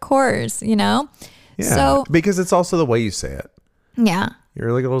much. Of course, you know? Yeah, so, because it's also the way you say it. Yeah.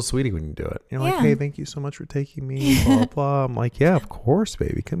 You're like a little sweetie when you do it. You're like, Yeah. hey, thank you so much for taking me, blah, blah, blah. I'm like, yeah, of course,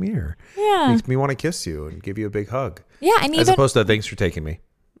 baby. Come here. Yeah. Makes me want to kiss you and give you a big hug. Yeah. And As even opposed to thanks for taking me.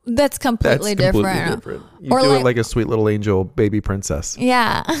 that's completely different. You do it like a sweet little angel baby princess.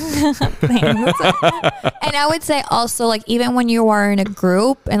 Yeah. Thanks. And I would say also, like, even when you are in a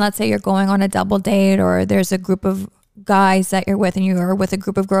group and let's say you're going on a double date or there's a group of guys that you're with and you're with a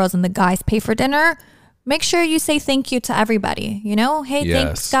group of girls and the guys pay for dinner, make sure you say thank you to everybody. You know, hey, Yes.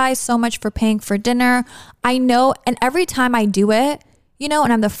 thanks guys so much for paying for dinner. I know. And every time I do it, you know,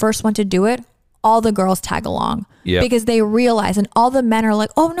 and I'm the first one to do it, all the girls tag along. Yep. Because they realize, and all the men are like,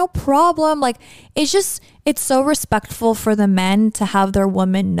 oh, no problem. Like, it's so respectful for the men to have their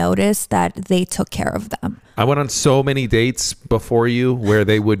woman notice that they took care of them. I went on so many dates before you where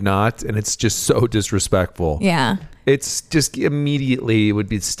they would not, and it's just so disrespectful. Yeah. It's just immediately, it would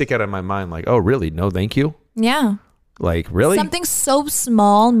be stick out of my mind like, oh, really? No, thank you? Yeah. Like, really? Something so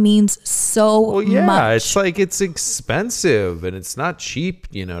small means so much. It's like, it's expensive and it's not cheap,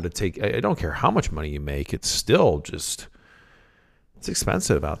 you know, to take. I don't care how much money you make. It's still just, it's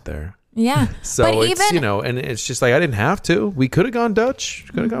expensive out there. Yeah. So but it's, even, you know, and it's just like, I didn't have to. We could have gone Dutch,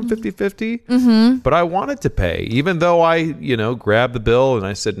 could have gone 50-50, but I wanted to pay, even though I, you know, grabbed the bill and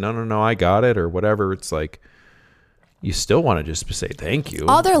I said, no, I got it or whatever. It's like, you still want to just say thank you.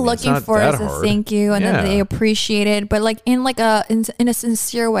 all they're looking for is a thank you, and then they appreciate it, but like in a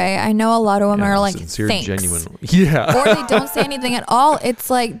sincere way. I know a lot of women are like, sincere, thanks. genuine. Yeah. Or they don't say anything at all. It's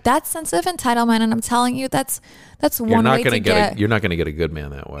like that sense of entitlement, and I'm telling you, that's one way to get. You're not going to get a good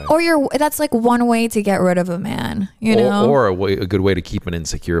man that way. Or that's like one way to get rid of a man, you know? Or a good way to keep an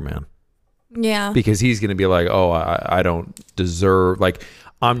insecure man. Yeah. Because he's going to be like, oh, I don't deserve, like,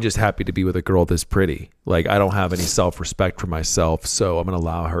 I'm just happy to be with a girl this pretty. Like, I don't have any self-respect for myself, so I'm going to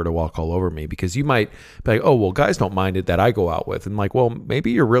allow her to walk all over me. Because you might be like, oh, well, guys don't mind it that I go out with. And like, well,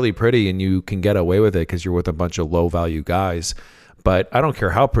 maybe you're really pretty and you can get away with it because you're with a bunch of low-value guys. But I don't care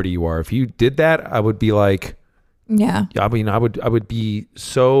how pretty you are. If you did that, I would be like, yeah. I mean, I would be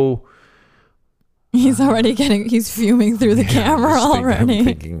so... He's fuming through the camera already. I'm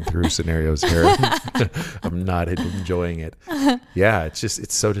thinking through scenarios here. I'm not enjoying it. Yeah,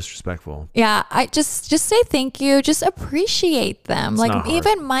 it's so disrespectful. Yeah, I just say thank you. Just appreciate them. It's like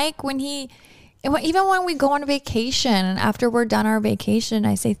even Mike, even when we go on vacation and after we're done our vacation,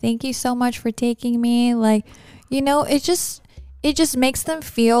 I say thank you so much for taking me. Like, you know, it just makes them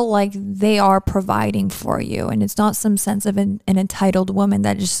feel like they are providing for you, and it's not some sense of an entitled woman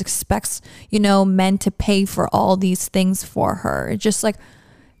that just expects, you know, men to pay for all these things for her. It's just like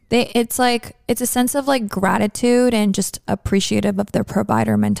it's a sense of like gratitude and just appreciative of their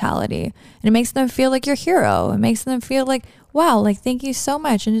provider mentality, and it makes them feel like your hero. It makes them feel like, wow, like thank you so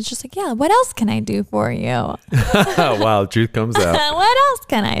much. And it's just like, yeah, what else can I do for you? Wow, truth comes out. What else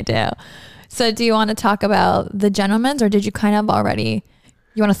can I do? So do you want to talk about the gentlemen's, or did you kind of already,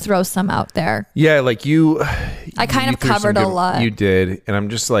 you want to throw some out there? Yeah, like I kind of covered a lot. You did. And I'm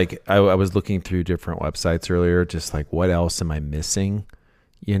just like, I was looking through different websites earlier, just like, what else am I missing?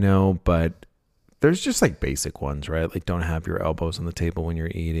 You know, but there's just like basic ones, right? Like, don't have your elbows on the table when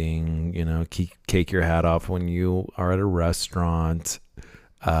you're eating, you know, take your hat off when you are at a restaurant.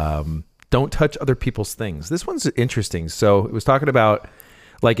 Don't touch other people's things. This one's interesting. So it was talking about,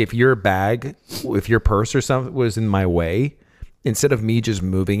 like, if your purse or something was in my way, instead of me just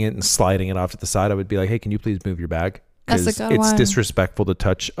moving it and sliding it off to the side, I would be like, hey, can you please move your bag? That's a good one. It's disrespectful to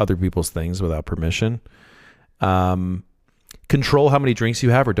touch other people's things without permission. Kind Control how many drinks you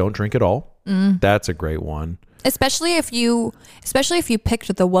have or don't drink at all. That's a great one. Especially if you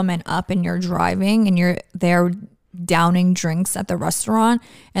picked the woman up and you're driving and you're there downing drinks at the restaurant,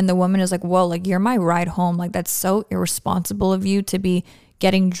 and the woman is like, whoa, like, you're my ride home. Like, that's so irresponsible of you to be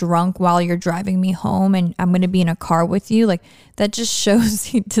getting drunk while you're driving me home, and I'm going to be in a car with you. Like, that just shows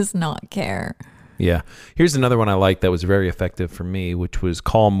he does not care. Yeah. Here's another one I like that was very effective for me, which was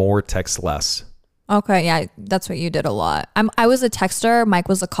call more, text less. Okay. Yeah. That's what you did a lot. I was a texter. Mike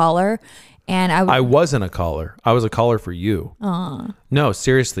was a caller. And I wasn't a caller. I was a caller for you. No,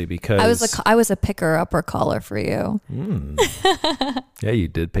 seriously, because I was a picker upper caller for you. Yeah, you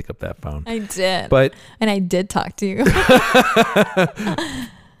did pick up that phone. I did. And I did talk to you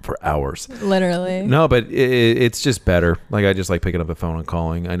for hours. Literally. No, but it's just better. Like, I just like picking up the phone and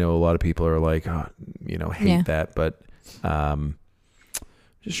calling. I know a lot of people are like, hate that, but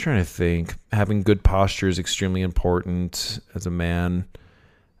just trying to think. Having good posture is extremely important as a man.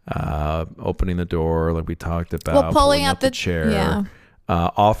 Opening the door, like we talked about, pulling out the chair,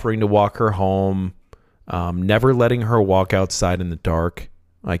 offering to walk her home, never letting her walk outside in the dark.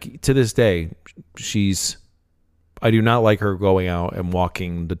 Like, to this day, I do not like her going out and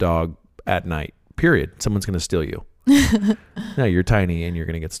walking the dog at night, period. Someone's going to steal you. No, you're tiny and you're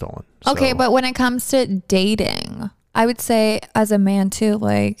going to get stolen. Okay, but when it comes to dating, I would say as a man too,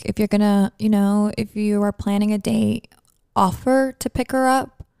 like, if you're going to, if you are planning a date, offer to pick her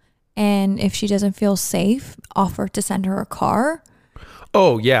up. And if she doesn't feel safe, offer to send her a car.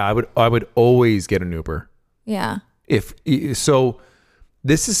 Oh yeah, I would always get an Uber. Yeah. So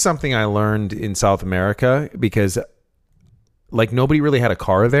this is something I learned in South America, because like nobody really had a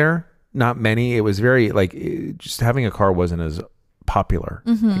car there. Not many. It was very just having a car wasn't as popular.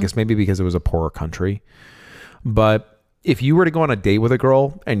 I guess maybe because it was a poorer country. But if you were to go on a date with a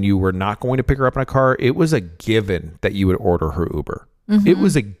girl and you were not going to pick her up in a car, it was a given that you would order her Uber. It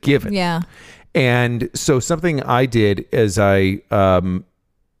was a given. Yeah. And so something I did as I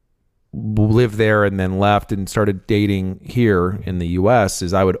lived there and then left and started dating here in the US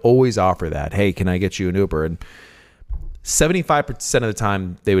is I would always offer that. Hey, can I get you an Uber? And 75% of the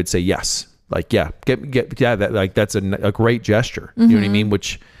time they would say yes. Like, yeah, that's a great gesture. You know what I mean?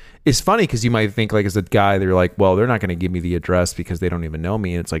 Which is funny because you might think, like, as a guy, they're like, well, they're not going to give me the address because they don't even know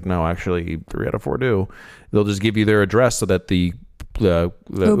me. And it's like, no, actually 3 out of 4 do. They'll just give you their address so that the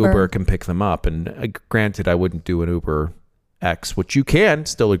Uber can pick them up. And granted, I wouldn't do an Uber X, which you can,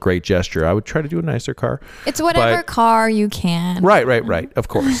 still a great gesture. I would try to do a nicer car. It's whatever car you can. Right. Of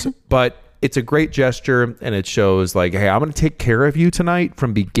course. But it's a great gesture, and it shows like, hey, I'm going to take care of you tonight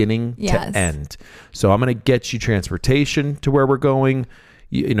from beginning to end. So I'm going to get you transportation to where we're going.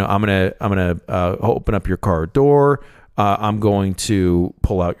 I'm going to open up your car door. I'm going to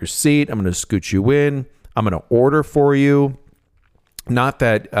pull out your seat. I'm going to scoot you in. I'm going to order for you. Not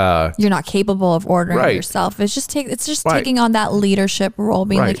that you're not capable of ordering yourself. It's just taking on that leadership role,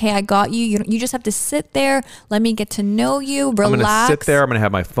 being like, hey, I got you. You just have to sit there. Let me get to know you. Relax. I'm going to sit there. I'm going to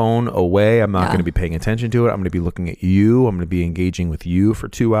have my phone away. I'm not going to be paying attention to it. I'm going to be looking at you. I'm going to be engaging with you for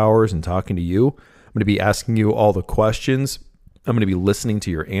 2 hours and talking to you. I'm going to be asking you all the questions. I'm going to be listening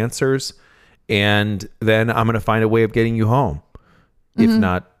to your answers. And then I'm going to find a way of getting you home. If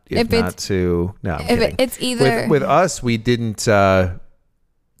not kidding. It's either with us, we didn't.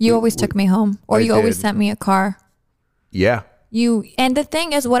 You always took me home, or you always sent me a car. Yeah. And the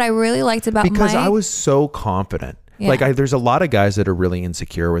thing is, what I really liked about because I was so confident. Yeah. Like, there's a lot of guys that are really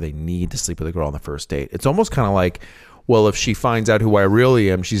insecure where they need to sleep with a girl on the first date. It's almost kind of like, well, if she finds out who I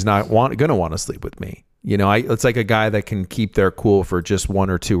really am, she's not going to want to sleep with me. It's like a guy that can keep their cool for just 1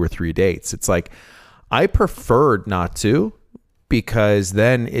 or 2 or 3 dates. It's like, I preferred not to, because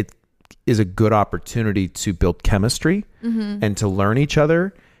then it is a good opportunity to build chemistry and to learn each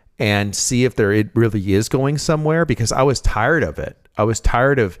other and see if it really is going somewhere, because I was tired of it. I was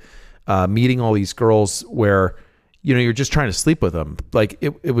tired of meeting all these girls where, you're just trying to sleep with them. Like,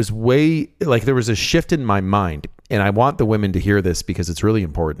 it was there was a shift in my mind, and I want the women to hear this because it's really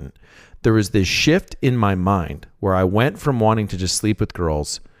important. There was this shift in my mind where I went from wanting to just sleep with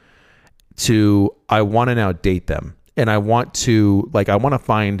girls to I want to now date them. And I want to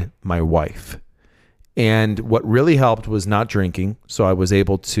find my wife. And what really helped was not drinking. So I was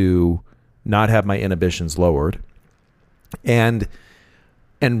able to not have my inhibitions lowered and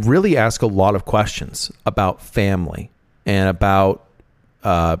really ask a lot of questions about family and about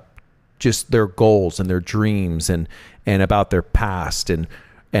just their goals and their dreams and about their past and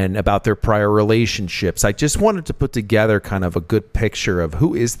about their prior relationships. I just wanted to put together kind of a good picture of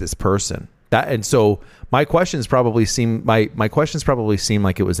who is this person. And so my questions probably seem like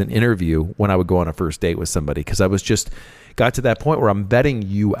it was an interview when I would go on a first date with somebody, because I was just got to that point where I'm vetting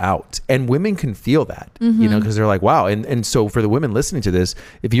you out. And women can feel that, because they're like, wow. And so for the women listening to this,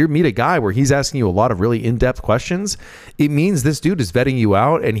 if you meet a guy where he's asking you a lot of really in-depth questions, it means this dude is vetting you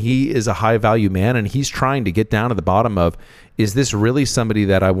out, and he is a high value man, and he's trying to get down to the bottom of, is this really somebody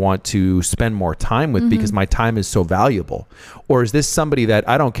that I want to spend more time with because my time is so valuable? Or is this somebody that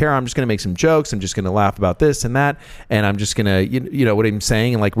I don't care, I'm just going to make some jokes, I'm just going to laugh about this and that, and I'm just going to, you know what I'm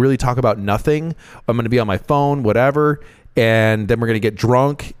saying, and like really talk about nothing. I'm going to be on my phone, whatever, and then we're going to get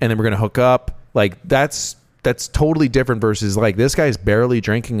drunk, and then we're going to hook up. Like that's totally different versus like, this guy's barely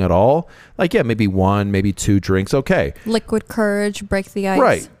drinking at all. Like, yeah, maybe 1, maybe 2 drinks. Okay. Liquid courage, break the ice.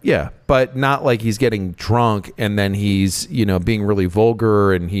 Right. Yeah. But not like he's getting drunk and then he's, being really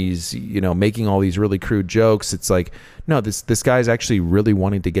vulgar and he's, making all these really crude jokes. It's like, no, this guy's actually really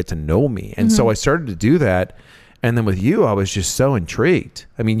wanting to get to know me. And so I started to do that. And then with you, I was just so intrigued.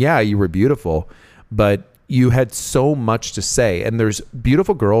 I mean, yeah, you were beautiful, but you had so much to say, and there's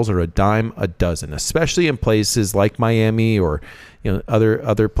beautiful girls are a dime a dozen, especially in places like Miami or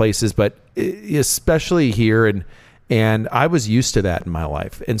other places, but especially here. And I was used to that in my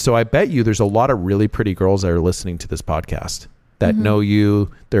life, and so I bet you there's a lot of really pretty girls that are listening to this podcast that know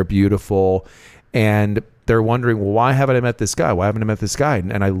you. They're beautiful, and they're wondering, well, why haven't I met this guy? Why haven't I met this guy?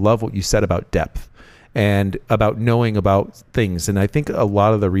 And I love what you said about depth and about knowing about things. And I think a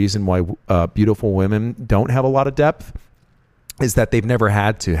lot of the reason why beautiful women don't have a lot of depth is that they've never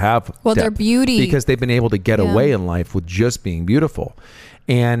had to have their beauty, because they've been able to get away in life with just being beautiful.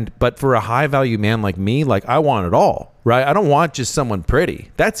 But for a high value man like me, like I want it all, right? I don't want just someone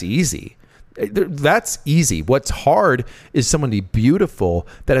pretty. That's easy. That's easy. What's hard is somebody beautiful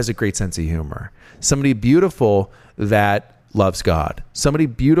that has a great sense of humor, somebody beautiful that loves God, somebody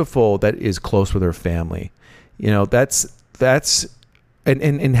beautiful that is close with her family. That's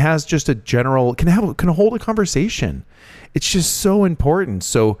and has just a general, can hold a conversation. It's just so important.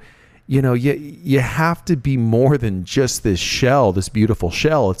 So, you have to be more than just this shell, this beautiful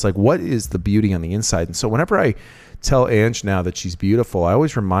shell. It's like, what is the beauty on the inside? And so whenever I tell Ange now that she's beautiful, I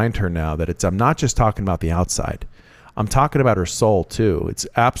always remind her now that I'm not just talking about the outside. I'm talking about her soul too. It's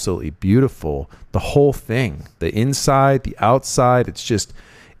absolutely beautiful. The whole thing, the inside, the outside.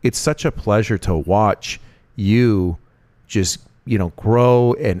 It's such a pleasure to watch you just,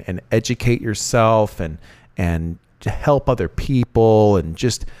 grow and educate yourself and to help other people, and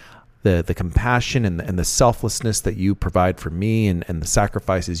just the compassion and the selflessness that you provide for me, and the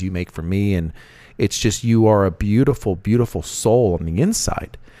sacrifices you make for me. And it's just, you are a beautiful, beautiful soul on the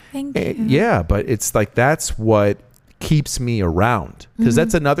inside. Thank you. Yeah. But it's like, that's what keeps me around, because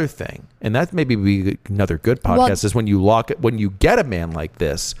that's another thing, and that maybe be another good podcast, is when you get a man like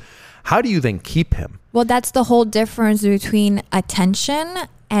this, how do you then keep him? Well, that's the whole difference between attention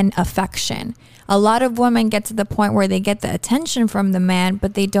and affection. A lot of women get to the point where they get the attention from the man,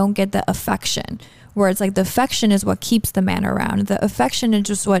 but they don't get the affection, where it's like the affection is what keeps the man around. The affection is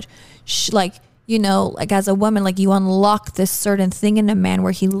just what like as a woman, like you unlock this certain thing in a man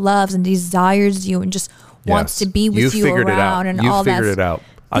where he loves and desires you and just wants to be with you around, and all that. You figured it out.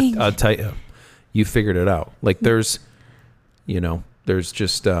 I'll tell you, you figured it out. Like there's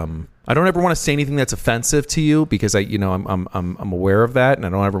just, I don't ever want to say anything that's offensive to you, because I'm aware of that, and I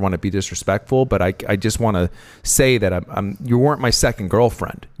don't ever want to be disrespectful, but I just want to say that you weren't my second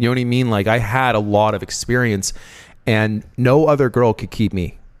girlfriend. You know what I mean? Like I had a lot of experience, and no other girl could keep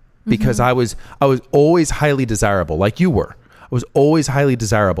me, because I was always highly desirable, like you were. I was always highly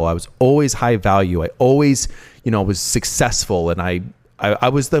desirable. I was always high value. I always, was successful, and I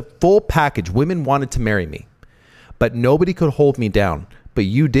was the full package. Women wanted to marry me, but nobody could hold me down. But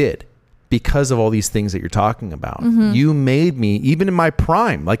you did, because of all these things that you're talking about. You made me, even in my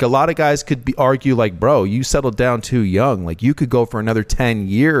prime, like a lot of guys could argue like, bro, you settled down too young. Like you could go for another 10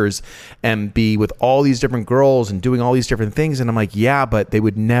 years and be with all these different girls and doing all these different things. And I'm like, yeah, but they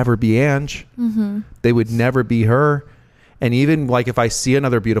would never be Ange. They would never be her. And even like if I see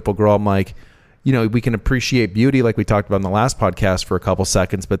another beautiful girl, I'm like, we can appreciate beauty like we talked about in the last podcast for a couple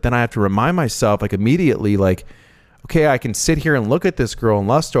seconds, but then I have to remind myself like immediately, like, okay, I can sit here and look at this girl and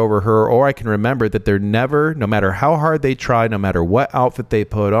lust over her, or I can remember that they're never, no matter how hard they try, no matter what outfit they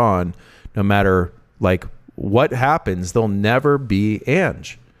put on, no matter like what happens, they'll never be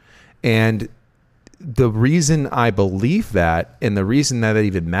Ange. And the reason I believe that, and the reason that it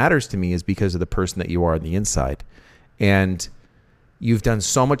even matters to me, is because of the person that you are on the inside. And you've done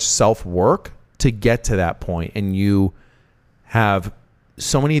so much self-work to get to that point, and you have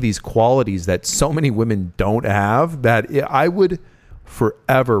so many of these qualities that so many women don't have, that I would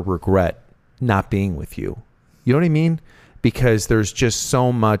forever regret not being with you. You know what I mean? Because there's just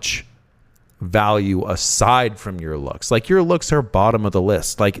so much value aside from your looks. Like, your looks are bottom of the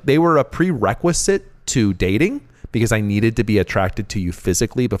list. Like, they were a prerequisite to dating because I needed to be attracted to you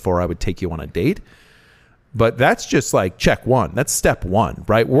physically before I would take you on a date. But that's just like check one. That's step one,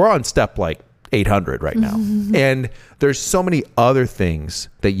 right? We're on step like 800 right now. And there's so many other things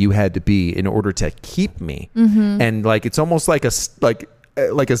that you had to be in order to keep me. And like, it's almost like a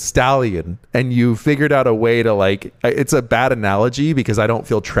stallion, and you figured out a way to, like, it's a bad analogy because I don't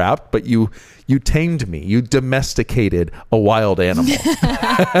feel trapped, but you tamed me. You domesticated a wild animal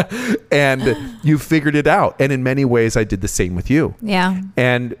and you figured it out. And in many ways I did the same with you. Yeah.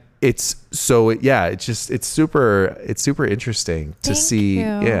 And it's super interesting to see. You.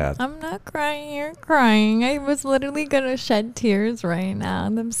 Yeah. I'm not crying. You're crying. I was literally going to shed tears right now.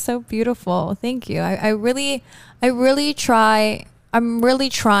 That's so beautiful. Thank you. I really try. I'm really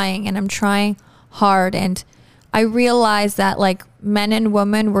trying, and I'm trying hard. And I realize that, like, men and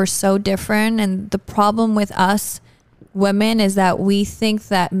women, we're so different. And the problem with us women is that we think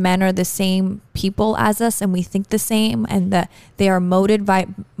that men are the same people as us, and we think the same, and that they are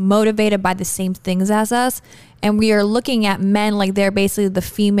motivated by the same things as us. And we are looking at men like they're basically the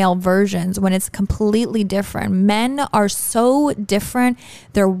female versions, when it's completely different. Men are so different.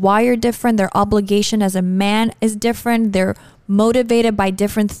 They're wired different. Their obligation as a man is different. They're motivated by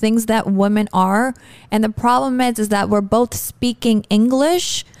different things that women are. And the problem is that we're both speaking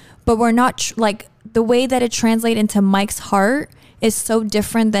English, but we're not like, the way that it translates into Mike's heart is so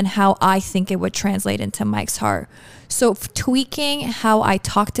different than how I think it would translate into Mike's heart. So tweaking how I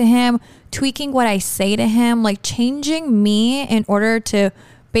talk to him, tweaking what I say to him, like changing me in order to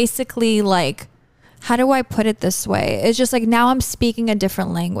basically, like, how do I put it this way? It's just like, now I'm speaking a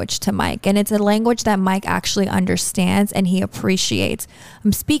different language to Mike, and it's a language that Mike actually understands and he appreciates.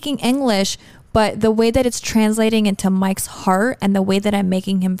 I'm speaking English, but the way that it's translating into Mike's heart and the way that I'm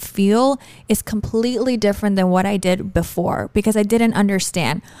making him feel is completely different than what I did before, because I didn't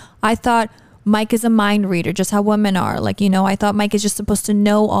understand. I thought Mike is a mind reader, just how women are. Like, you know, I thought Mike is just supposed to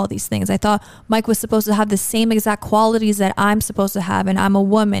know all these things. I thought Mike was supposed to have the same exact qualities that I'm supposed to have, and I'm a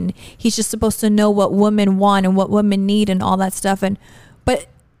woman. He's just supposed to know what women want and what women need and all that stuff. But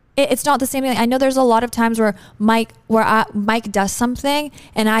it's not the same thing. I know there's a lot of times where Mike does something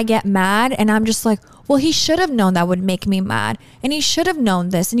and I get mad, and I'm just like, well, he should have known that would make me mad, and he should have known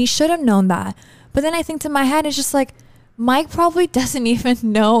this, and he should have known that. But then I think to my head, it's just like, Mike probably doesn't even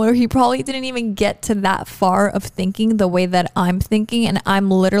know, or he probably didn't even get to that far of thinking the way that I'm thinking, and I'm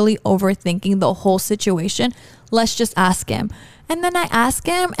literally overthinking the whole situation. Let's just ask him. And then I ask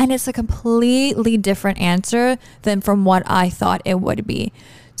him, and it's a completely different answer than from what I thought it would be.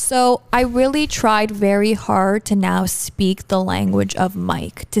 So I really tried very hard to now speak the language of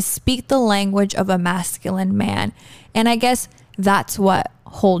Mike, to speak the language of a masculine man. And I guess that's what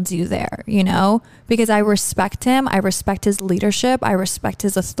holds you there, you know, because I respect him. I respect his leadership. I respect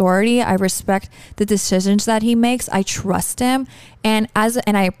his authority. I respect the decisions that he makes. I trust him, and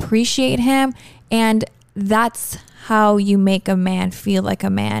I appreciate him. And that's how you make a man feel like a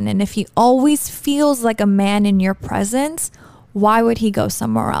man. And if he always feels like a man in your presence, why would he go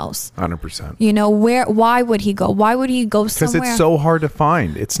somewhere else? 100%. You know, why would he go? Why would he go somewhere? Because it's so hard to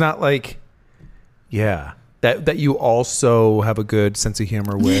find. It's not like, that you also have a good sense of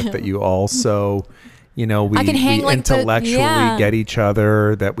humor with, that you also, you know, we like intellectually get each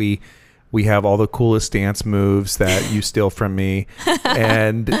other, that we have all the coolest dance moves that you steal from me.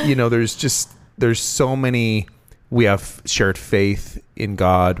 And, you know, there's so many, we have shared faith in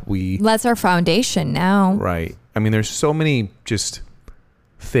God. That's our foundation now. Right. I mean, there's so many just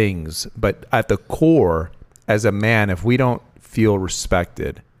things, but at the core, as a man, if we don't feel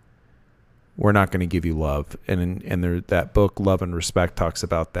respected, we're not going to give you love. And that book, Love and Respect, talks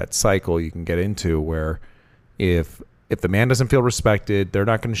about that cycle you can get into where if the man doesn't feel respected, they're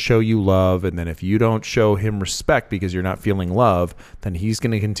not going to show you love. And then if you don't show him respect because you're not feeling love, then he's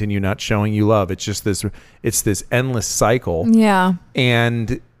going to continue not showing you love. It's just this endless cycle. Yeah.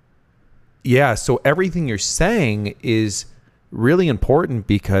 And yeah, so everything you're saying is really important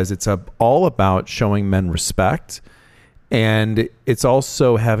because it's all about showing men respect. And it's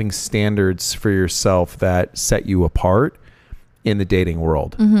also having standards for yourself that set you apart in the dating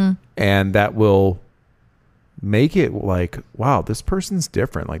world. Mm-hmm. And that will make it like, wow, this person's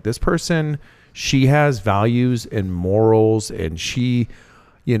different. Like, this person, she has values and morals, and she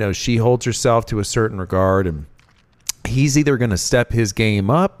holds herself to a certain regard, and he's either going to step his game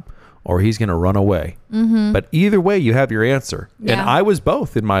up or he's going to run away. Mm-hmm. But either way, you have your answer. Yeah. And I was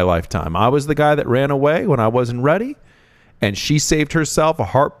both in my lifetime. I was the guy that ran away when I wasn't ready, and she saved herself a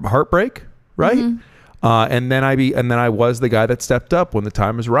heartbreak, right? Mm-hmm. And then I was the guy that stepped up when the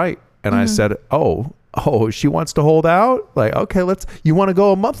time was right. And I said, oh, she wants to hold out? Like, okay, you want to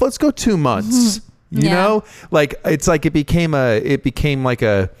go a month? Let's go 2 months. You know? Like, it's like it became like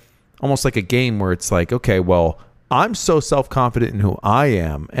almost like a game where it's like, okay, well, I'm so self-confident in who I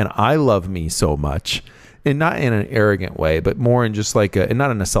am and I love me so much, and not in an arrogant way, but more in just like and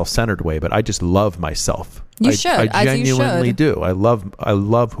not in a self-centered way, but I just love myself. You should. I genuinely do. I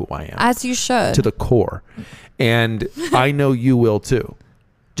love who I am. As you should. To the core. And I know you will too.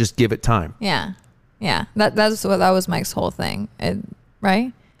 Just give it time. Yeah. Yeah. That was Mike's whole thing.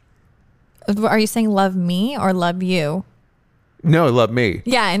 Right? Are you saying love me or love you? No, love me.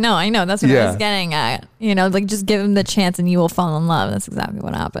 Yeah, I know. That's what I was getting at. You know, like just give him the chance and you will fall in love. That's exactly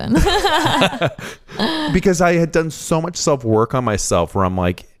what happened. Because I had done so much self-work on myself where I'm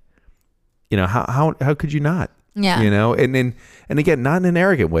like, you know, how could you not? Yeah. You know, and again, not in an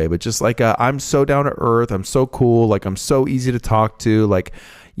arrogant way, but just like I'm so down to earth. I'm so cool. Like I'm so easy to talk to. Like,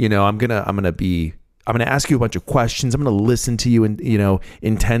 you know, I'm gonna ask you a bunch of questions. I'm going to listen to you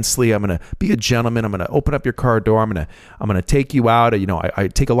intensely. I'm going to be a gentleman. I'm going to open up your car door. I'm going to take you out. You know, I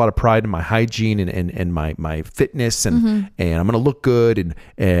take a lot of pride in my hygiene and my fitness and I'm going to look good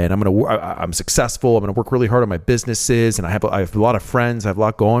and I'm successful. I'm going to work really hard on my businesses and I have a lot of friends. I have a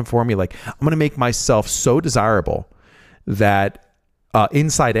lot going for me. Like I'm going to make myself so desirable that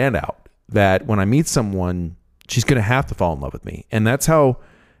inside and out, that when I meet someone, she's going to have to fall in love with me. And that's how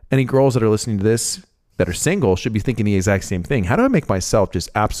any girls that are listening to this that are single should be thinking the exact same thing. How do I make myself just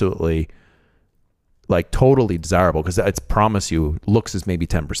absolutely like totally desirable? Because I promise you, looks is maybe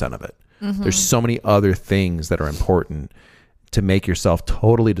 10% of it. There's so many other things that are important to make yourself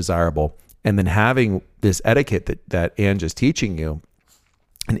totally desirable. And then having this etiquette that Ange is teaching you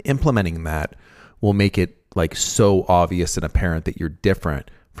and implementing that will make it like so obvious and apparent that you're different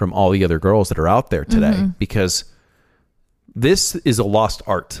from all the other girls that are out there today. Because this is a lost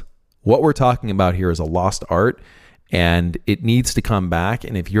art. What we're talking about here is a lost art and it needs to come back.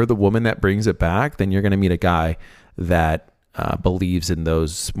 And if you're the woman that brings it back, then you're going to meet a guy that believes in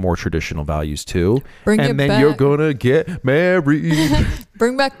those more traditional values too. And then you're going to get married.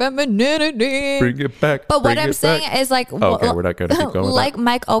 Bring back femininity. Bring it back. But what I'm saying is like, okay, we're not going to keep going with like that.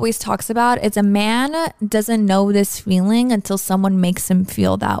 Mike always talks about, it's a man doesn't know this feeling until someone makes him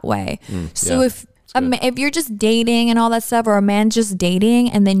feel that way. So if you're just dating and all that stuff, or a man just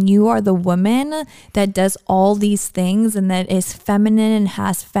dating, and then you are the woman that does all these things and that is feminine and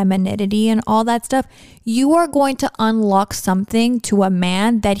has femininity and all that stuff, you are going to unlock something to a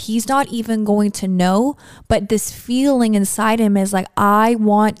man that he's not even going to know. But this feeling inside him is like, I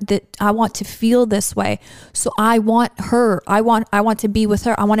want to feel this way. So I want her. I want to be with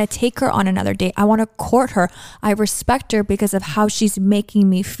her. I want to take her on another date. I want to court her. I respect her because of how she's making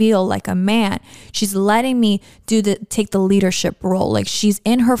me feel like a man. She's letting me take the leadership role. Like she's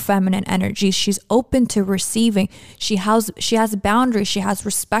in her feminine energy. She's open to receiving. She has boundaries. She has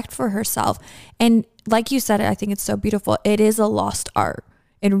respect for herself. And like you said, I think it's so beautiful. It is a lost art.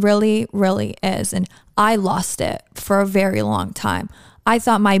 It really, really is. And I lost it for a very long time. I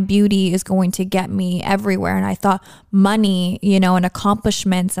thought my beauty is going to get me everywhere. And I thought money, and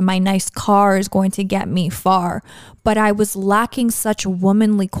accomplishments and my nice car is going to get me far. But I was lacking such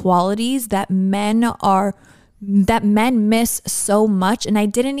womanly qualities that men miss so much. And I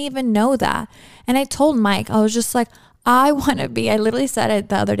didn't even know that. And I told Mike, I was just like, I literally said it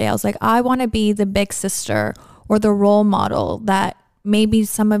the other day. I was like, I want to be the big sister or the role model that maybe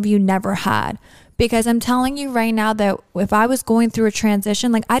some of you never had. Because I'm telling you right now that if I was going through a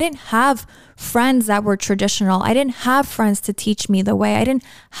transition, like I didn't have friends that were traditional. I didn't have friends to teach me the way. I didn't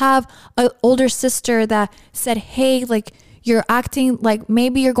have an older sister that said, hey, like you're acting like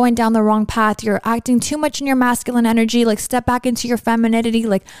maybe you're going down the wrong path. You're acting too much in your masculine energy. Like step back into your femininity,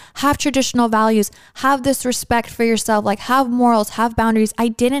 like have traditional values, have this respect for yourself, like have morals, have boundaries. I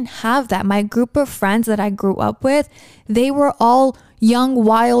didn't have that. My group of friends that I grew up with, they were all young,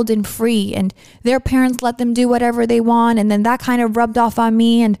 wild, and free, and their parents let them do whatever they want. And then that kind of rubbed off on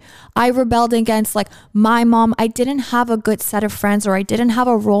me, and I rebelled against like my mom. I didn't have a good set of friends, or I didn't have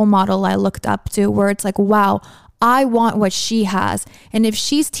a role model I looked up to where it's like, wow, I want what she has. And if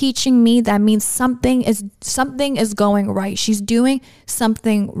she's teaching me, that means something is going right. She's doing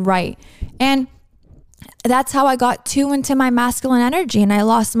something right. And that's how I got too into my masculine energy, and I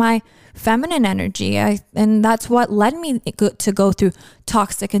lost my feminine energy. And that's what led me to go through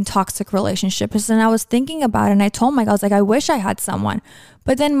toxic relationships. And I was thinking about it, and I told Mike, I was like, I wish I had someone.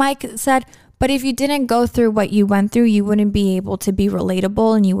 But then Mike said, but if you didn't go through what you went through, you wouldn't be able to be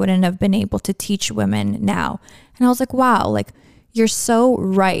relatable, and you wouldn't have been able to teach women now. And I was like, wow, like you're so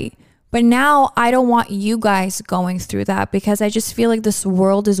right. But now I don't want you guys going through that, because I just feel like this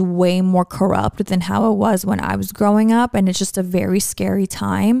world is way more corrupt than how it was when I was growing up. And it's just a very scary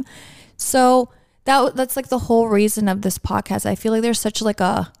time. So that's like the whole reason of this podcast. I feel like there's such like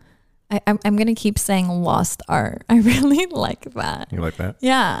I'm going to keep saying lost art. I really like that. You like that?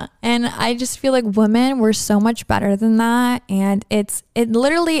 Yeah. And I just feel like women, we're so much better than that. And it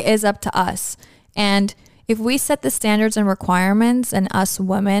literally is up to us. And if we set the standards and requirements and us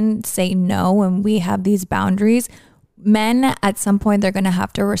women say no and we have these boundaries, men at some point, they're going to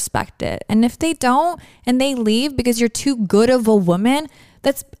have to respect it. And if they don't and they leave because you're too good of a woman,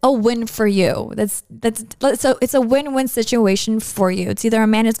 that's a win for you. It's a win-win situation for you. It's either a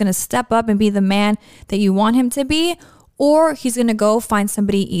man is going to step up and be the man that you want him to be, or he's going to go find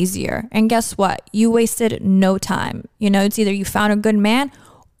somebody easier. And guess what? You wasted no time. It's either you found a good man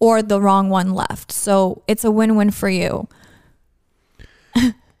or the wrong one left. So it's a win-win for you.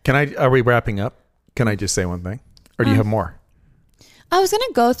 Are we wrapping up? Can I just say one thing? Or do you have more? I was going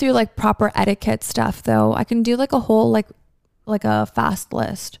to go through like proper etiquette stuff though. I can do like a whole like a fast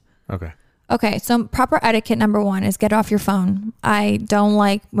list. Okay. So proper etiquette number 1 is get off your phone. I don't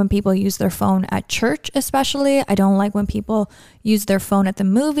like when people use their phone at church, especially. I don't like when people use their phone at the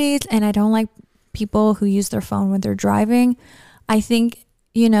movies, and I don't like people who use their phone when they're driving. I think,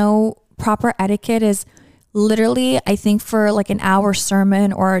 proper etiquette is literally, I think for like an hour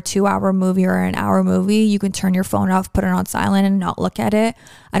sermon or a 2-hour movie or an hour movie, you can turn your phone off, put it on silent and not look at it.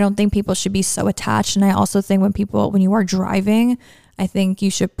 I don't think people should be so attached. And I also think when you are driving, I think you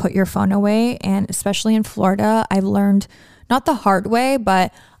should put your phone away. And especially in Florida, I've learned, not the hard way,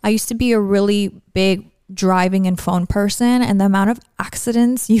 but I used to be a really big driving and phone person, and the amount of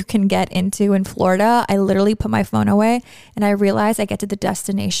accidents you can get into in Florida, I literally put my phone away and I realize I get to the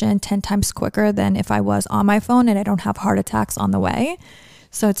destination 10 times quicker than if I was on my phone, and I don't have heart attacks on the way.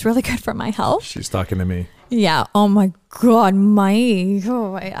 So it's really good for my health. She's talking to me. Yeah. Oh my God, Mike.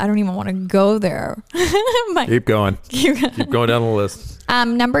 I don't even want to go there. Keep going. Keep going down the list.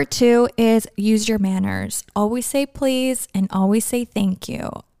 Number 2 is use your manners. Always say please and always say thank you.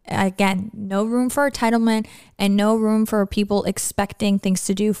 Again, no room for entitlement and no room for people expecting things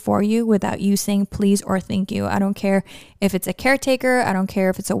to do for you without you saying please or thank you. I don't care if it's a caretaker. I don't care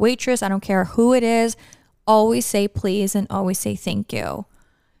if it's a waitress. I don't care who it is. Always say please and always say thank you.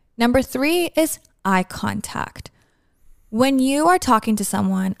 Number 3 is eye contact. When you are talking to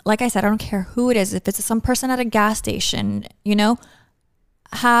someone, like I said, I don't care who it is. If it's some person at a gas station,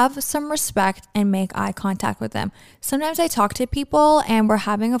 have some respect and make eye contact with them. Sometimes I talk to people and we're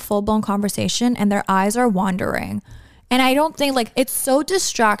having a full-blown conversation and their eyes are wandering. And I don't think it's so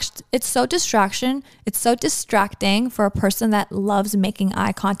distracting for a person that loves making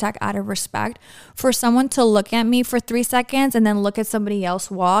eye contact out of respect. For someone to look at me for 3 seconds and then look at somebody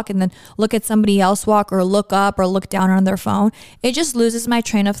else walk and then look at somebody else walk or look up or look down on their phone, it just loses my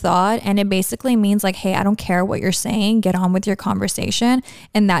train of thought. And it basically means hey, I don't care what you're saying. Get on with your conversation.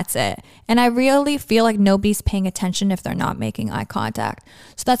 And that's it. And I really feel like nobody's paying attention if they're not making eye contact.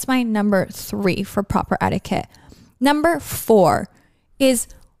 So that's my number 3 for proper etiquette. Number 4 is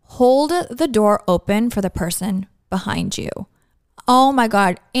hold the door open for the person behind you. Oh my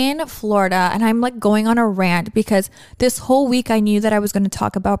God, in Florida, and I'm going on a rant because this whole week I knew that I was going to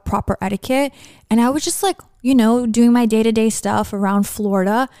talk about proper etiquette, and I was just doing my day-to-day stuff around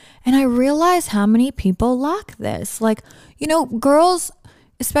Florida, and I realized how many people lack this. Girls,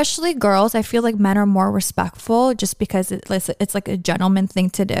 especially girls, I feel like men are more respectful just because it's like a gentleman thing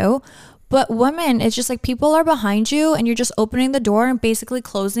to do. But women, it's just people are behind you and you're just opening the door and basically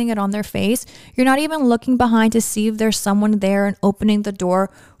closing it on their face. You're not even looking behind to see if there's someone there and opening the door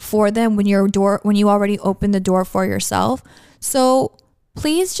for them when you already opened the door for yourself. So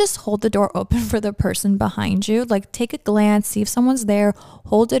please just hold the door open for the person behind you. Take a glance, see if someone's there,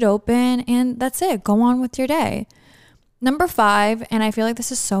 hold it open, and that's it. Go on with your day. Number 5, and I feel like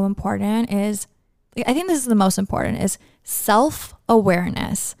this is so important, I think this is the most important, is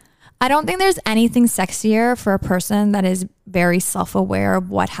self-awareness. I don't think there's anything sexier for a person that is very self-aware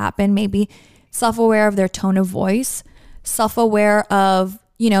of what happened, maybe self-aware of their tone of voice, self-aware of,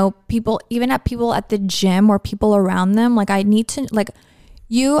 people, even at people at the gym or people around them.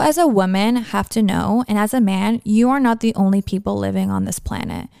 You as a woman have to know, and as a man, you are not the only people living on this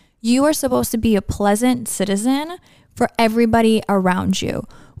planet. You are supposed to be a pleasant citizen for everybody around you,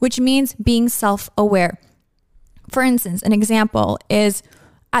 which means being self-aware. For instance, an example is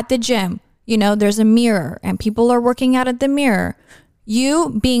at the gym, there's a mirror and people are working out at the mirror.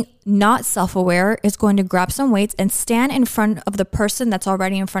 You being not self-aware is going to grab some weights and stand in front of the person that's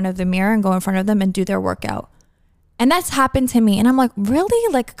already in front of the mirror and go in front of them and do their workout. And that's happened to me. And I'm like,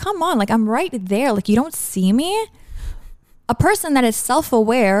 really? Like, come on. Like, I'm right there. Like, you don't see me? A person that is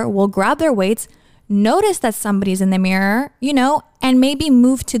self-aware will grab their weights, notice that somebody's in the mirror, you know, and maybe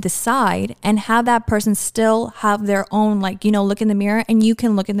move to the side and have that person still have their own, like, you know, look in the mirror, and you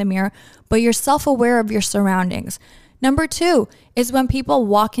can look in the mirror, but you're self-aware of your surroundings. Number 2 is when people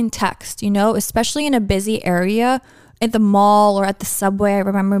walk and text, you know, especially in a busy area at the mall or at the subway. I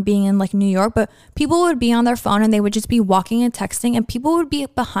remember being in like New York, but people would be on their phone and they would just be walking and texting, and people would be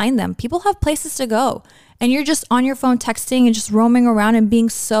behind them. People have places to go, and you're just on your phone texting and just roaming around and being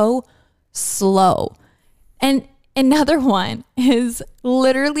so slow. And another one is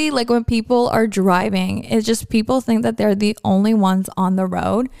literally like when people are driving, it's just people think that they're the only ones on the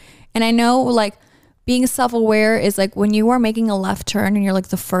road. And I know like being self-aware is like when you are making a left turn and you're like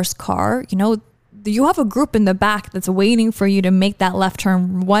the first car, you know, you have a group in the back that's waiting for you to make that left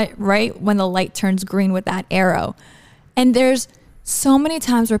turn right when the light turns green with that arrow. And there's so many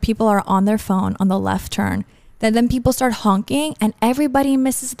times where people are on their phone on the left turn that then people start honking and everybody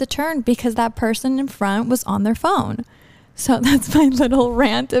misses the turn because that person in front was on their phone. So that's my little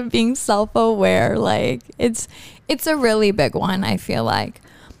rant of being self-aware. Like it's a really big one, I feel like.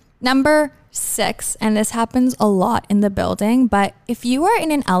 Number 6, and this happens a lot in the building, but if you are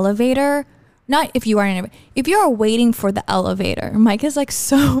in an elevator, if you are waiting for the elevator, Mike is like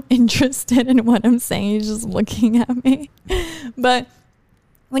so interested in what I'm saying. He's just looking at me. But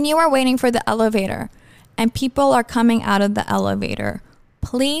when you are waiting for the elevator and people are coming out of the elevator,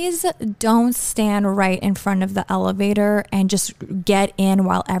 please don't stand right in front of the elevator and just get in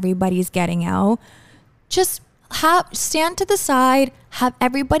while everybody's getting out. Just stand to the side, have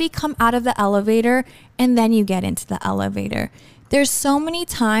everybody come out of the elevator, and then you get into the elevator. There's so many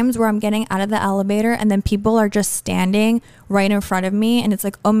times where I'm getting out of the elevator and then people are just standing right in front of me, and it's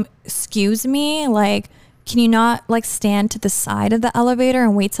like, excuse me, like, can you not like stand to the side of the elevator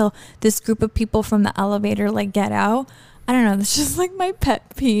and wait till this group of people from the elevator like get out? I don't know. That's just like my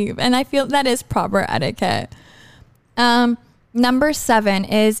pet peeve. And I feel that is proper etiquette. Number 7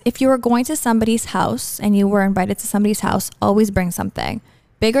 is if you are going to somebody's house and you were invited to somebody's house, always bring something.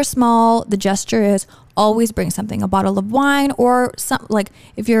 Big or small, the gesture is always bring something, a bottle of wine, or some, like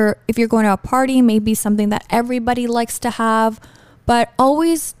if you're going to a party, maybe something that everybody likes to have, but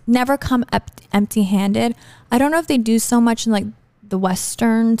always never come empty-handed. I don't know if they do so much in like the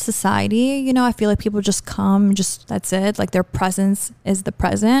Western society, you know, I feel like people just come, just that's it, like their presence is the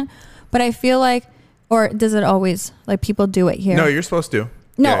present. But I feel like, or does it always, like people do it here? No, you're supposed to.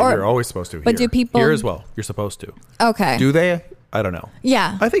 No, yeah, you're always supposed to. But here. do people here as well? You're supposed to. Okay. Do they? I don't know.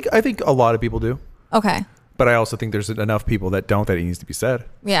 Yeah. I think a lot of people do. Okay. But I also think there's enough people that don't, that it needs to be said.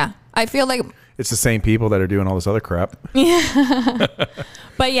 Yeah. I feel like it's the same people that are doing all this other crap. Yeah.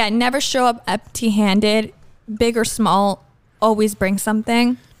 But yeah, never show up empty-handed, big or small, always bring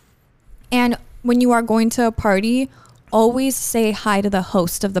something. And when you are going to a party, always say hi to the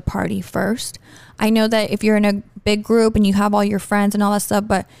host of the party first. I know that if you're in a big group and you have all your friends and all that stuff,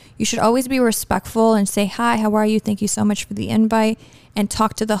 but you should always be respectful and say, hi, how are you? Thank you so much for the invite, and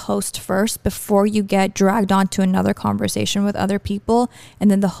talk to the host first before you get dragged onto another conversation with other people. And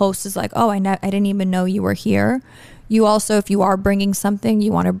then the host is like, oh, I didn't even know you were here. You also, if you are bringing something,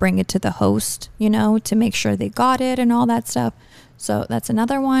 you want to bring it to the host, you know, to make sure they got it and all that stuff. So that's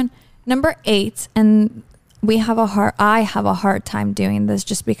another one. Number 8, and I have a hard time doing this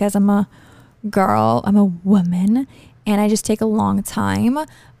just because I'm a girl, I'm a woman, and I just take a long time,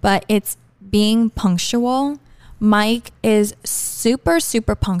 but it's being punctual. Mike is super,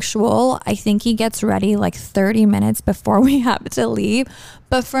 super punctual. I think he gets ready like 30 minutes before we have to leave.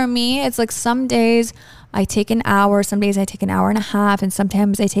 But for me, it's like some days I take an hour, some days I take an hour and a half, and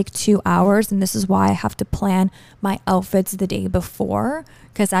sometimes I take 2 hours. And this is why I have to plan my outfits the day before,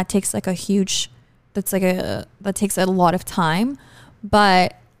 because that takes like that takes a lot of time.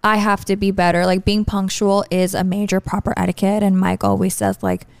 But I have to be better. Like being punctual is a major proper etiquette. And Mike always says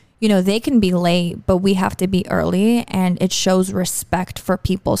like, you know, they can be late, but we have to be early, and it shows respect for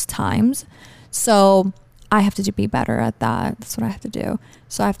people's times. So I have to be better at that. That's what I have to do.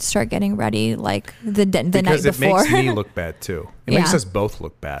 So I have to start getting ready like the night before. Because it makes me look bad too. It makes us both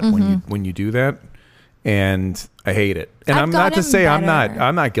look bad when you do that. And I hate it. And I'm not to say I'm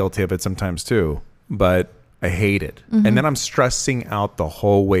not guilty of it sometimes too, but I hate it. And then I'm stressing out the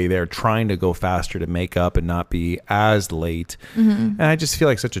whole way there, trying to go faster to make up and not be as late. And I just feel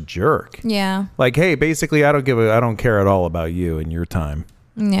like such a jerk. Yeah. Like, hey, basically I don't care at all about you and your time.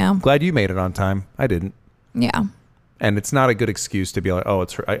 Yeah. Glad you made it on time. I didn't. Yeah. And it's not a good excuse to be like, oh,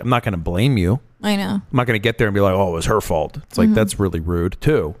 it's her. I'm not going to blame you. I know. I'm not going to get there and be like, oh, it was her fault. It's like, that's really rude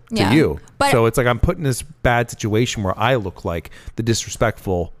too, to you. But so it's like I'm put in this bad situation where I look like the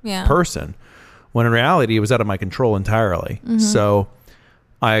disrespectful person, when in reality, it was out of my control entirely. So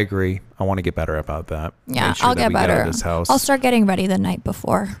I agree. I want to get better about that. Yeah, Make sure I'll that get we better. out of this house. I'll start getting ready the night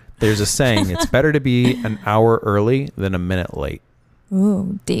before. There's a saying, it's better to be an hour early than a minute late.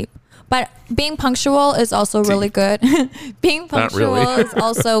 Ooh, deep. But being punctual is also really good. Being punctual is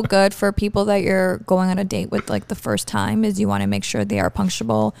also good for people that you're going on a date with, like the first time, is you want to make sure they are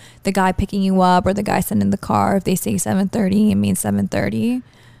punctual. The guy picking you up or the guy sending the car, if they say 7:30, it means 7:30.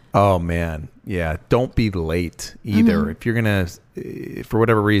 Oh man. Yeah. Don't be late either. If you're going to, for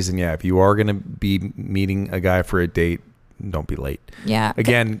whatever reason, if you are going to be meeting a guy for a date, don't be late. Yeah.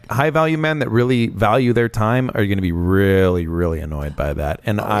 Again, high value men that really value their time are going to be really, really annoyed by that.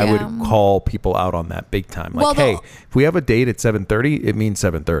 And I would call people out on that big time. Like, hey, if we have a date at 7:30, it means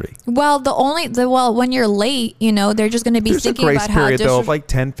 7:30. Well, when you're late, they're just going to be thinking about how. There's a grace period though of like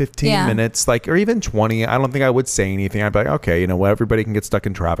 10, 15 minutes, like, or even 20. I don't think I would say anything. I'd be like, okay, everybody can get stuck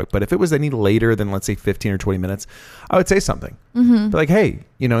in traffic. But if it was any later than, let's say, 15 or 20 minutes, I would say something. Be like, hey,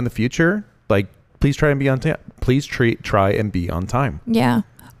 in the future, like, please try and be on time. Please try and be on time. Yeah.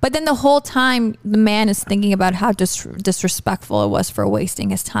 But then the whole time, the man is thinking about how disrespectful it was for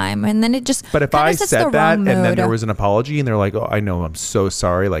wasting his time. And then it just... But if I said that and then there was an apology and they're like, oh, I know, I'm so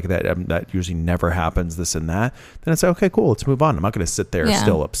sorry. Like that usually never happens, this and that. Then it's like, okay, cool, let's move on. I'm not going to sit there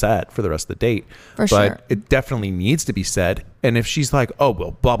still upset for the rest of the date. But it definitely needs to be said. And if she's like, oh,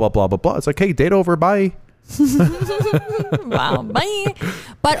 well, blah, blah, blah, blah, blah. It's like, hey, date over, bye. Wow, bye.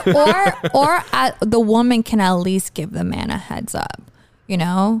 But the woman can at least give the man a heads up,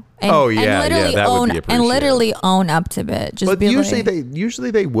 and, literally own up to it. Just but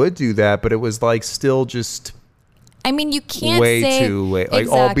usually they would do that, but it was like still just. I mean, you can't way say too late. Like,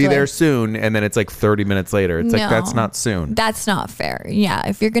 I'll be there soon, and then it's like 30 minutes later. It's like, that's not soon. That's not fair. Yeah,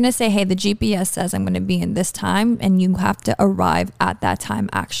 if you're gonna say, hey, the GPS says I'm gonna be in this time, and you have to arrive at that time.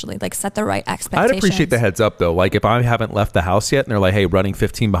 Actually, like, set the right expectations. I'd appreciate the heads up though. Like, if I haven't left the house yet, and they're like, hey, running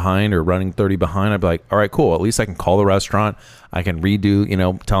 15 behind or running 30 behind, I'd be like, all right, cool. At least I can call the restaurant. I can redo.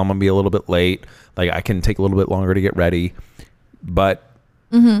 Tell them I'm gonna be a little bit late. Like, I can take a little bit longer to get ready, but.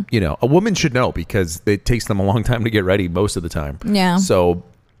 A woman should know, because it takes them a long time to get ready most of the time. Yeah. So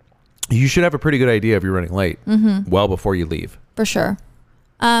you should have a pretty good idea if you're running late well before you leave. For sure.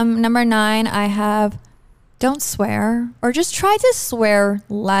 Number 9, I have don't swear, or just try to swear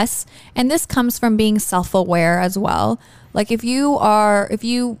less. And this comes from being self-aware as well. Like,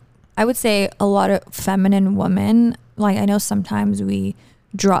 I would say a lot of feminine women, like, I know sometimes we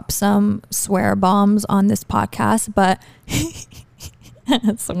drop some swear bombs on this podcast, but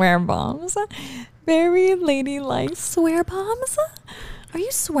swear bombs, very ladylike swear bombs. Are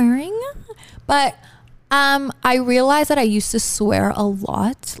you swearing? But I realized that I used to swear a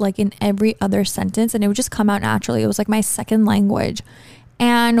lot, like in every other sentence, and it would just come out naturally. It was like my second language.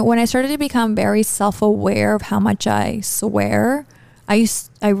 And when I started to become very self-aware of how much I swear, I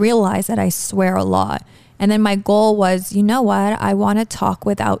realized that I swear a lot. And then my goal was, you know what? I want to talk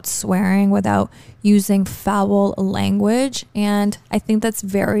without swearing, without using foul language. And I think that's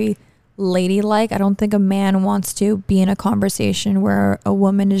very ladylike. I don't think a man wants to be in a conversation where a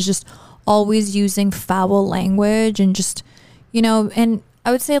woman is just always using foul language and just, and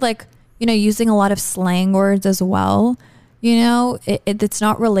I would say, like, using a lot of slang words as well. It's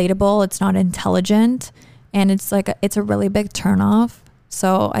not relatable. It's not intelligent. And it's a really big turnoff.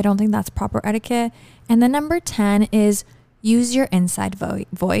 So I don't think that's proper etiquette. And then number 10 is use your inside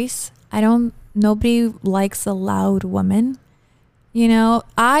voice. Nobody likes a loud woman.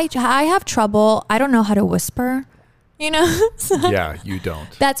 I have trouble. I don't know how to whisper, So yeah, you don't.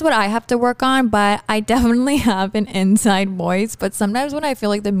 That's what I have to work on, but I definitely have an inside voice. But sometimes when I feel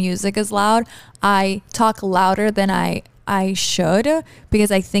like the music is loud, I talk louder than I should,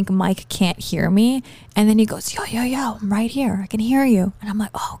 because I think Mike can't hear me. And then he goes, yo, I'm right here. I can hear you. And I'm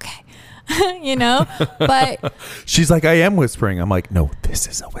like, oh, okay. But she's like, I am whispering. I'm like, no, this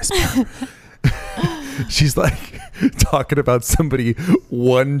is a whisper. She's like talking about somebody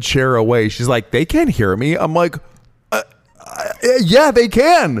one chair away. She's like, they can't hear me. I'm like, yeah, they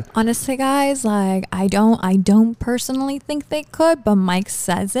can. Honestly, guys, like, I don't personally think they could, but Mike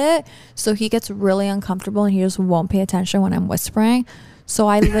says it, so he gets really uncomfortable and he just won't pay attention when I'm whispering. So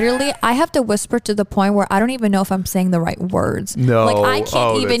I literally, I have to whisper to the point where I don't even know if I'm saying the right words. No. Like I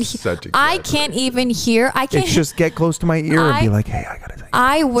can't even, I exaggeration. can't even hear. I can't. It's just get close to my ear and be like, hey, I gotta say.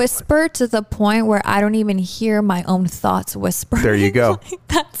 I whisper to the point where I don't even hear my own thoughts whisper. There you go. Like,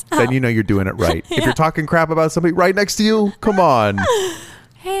 that's how. Then you know you're doing it right. Yeah. If you're talking crap about somebody right next to you, come on.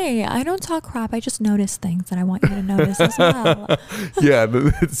 Hey, I don't talk crap. I just notice things that I want you to notice as well. Yeah,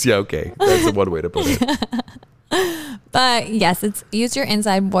 okay. That's the one way to put it. But yes, it's use your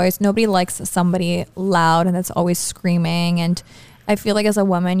inside voice. Nobody likes somebody loud and that's always screaming. And I feel like as a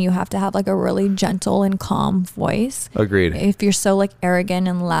woman, you have to have like a really gentle and calm voice. Agreed. If you're so like arrogant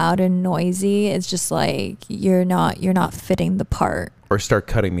and loud and noisy, it's just like you're not fitting the part. Or start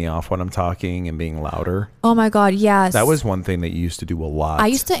cutting me off when I'm talking and being louder. Oh my God, yes. That was one thing that you used to do a lot. I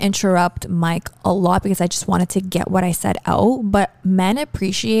used to interrupt Mike a lot because I just wanted to get what I said out. But men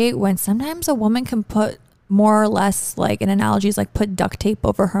appreciate when sometimes a woman can put more or less, like an analogy is like put duct tape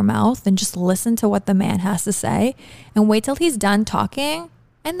over her mouth and just listen to what the man has to say and wait till he's done talking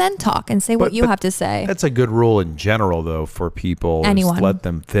and then talk and say what you have to say. That's a good rule in general, though, for people. Anyone. Is let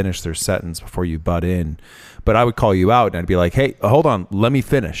them finish their sentence before you butt in. But I would call you out and I'd be like, hey, hold on, let me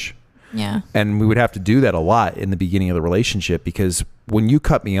finish. Yeah. And we would have to do that a lot in the beginning of the relationship because when you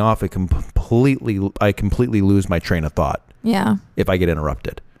cut me off, I completely lose my train of thought. Yeah. If I get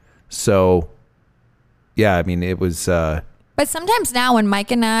interrupted. So, yeah, I mean, it was... But sometimes now when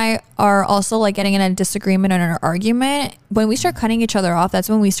Mike and I are also like getting in a disagreement or an argument, when we start cutting each other off, that's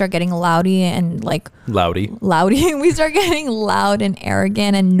when we start getting loudy and like... Loudy. We start getting loud and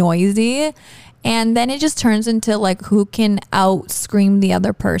arrogant and noisy. And then it just turns into like who can out scream the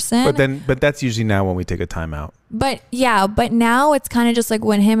other person. But that's usually now when we take a timeout. But now it's kind of just like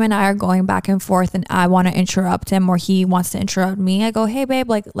when him and I are going back and forth and I want to interrupt him or he wants to interrupt me. I go, hey babe,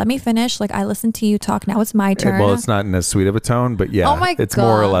 like let me finish. Like I listened to you talk. Now it's my turn. Well, it's not in as sweet of a tone, but yeah, it's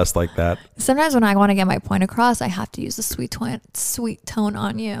more or less like that. Sometimes when I want to get my point across, I have to use the sweet tone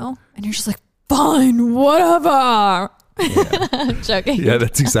on you. And you're just like, fine, whatever. Yeah. I'm joking. Yeah,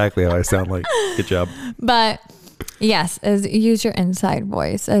 that's exactly how I sound like. Good job. But yes, use your inside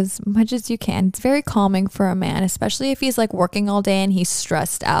voice as much as you can. It's very calming for a man, especially if he's like working all day and he's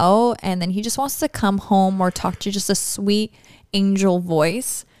stressed out and then he just wants to come home or talk to just a sweet angel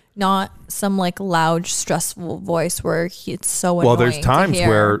voice, not some like loud, stressful voice where it's so annoying. Well, there's times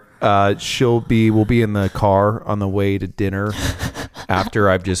where we'll be in the car on the way to dinner after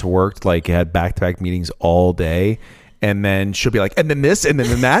I've just worked, like had back-to-back meetings all day. And then she'll be like, and then this, and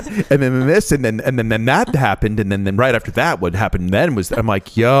then that, and then this, and then that happened, and then right after that, what happened then was, I'm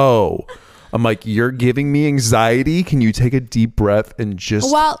like, you're giving me anxiety. Can you take a deep breath and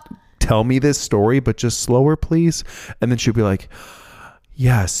just tell me this story, but just slower, please? And then she'll be like,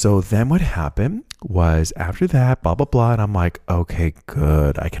 yeah. So then what happened was after that, blah blah blah, and I'm like, okay,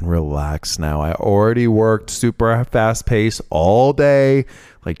 good. I can relax now. I already worked super fast pace all day.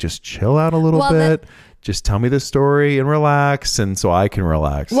 Like, just chill out a little bit. Just tell me the story and relax, and so I can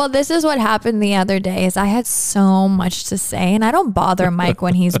relax. Well, this is what happened the other day is I had so much to say, and I don't bother Mike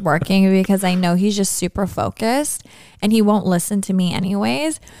when he's working because I know he's just super focused and he won't listen to me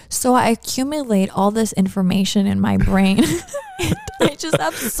anyways. So I accumulate all this information in my brain. I just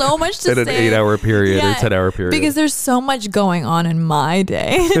have so much to say. In an 8-hour period or 10-hour period. Because there's so much going on in my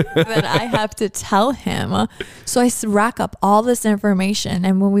day that I have to tell him. So I rack up all this information.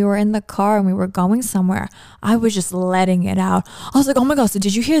 And when we were in the car and we were going somewhere, I was just letting it out. I was like, oh my God, so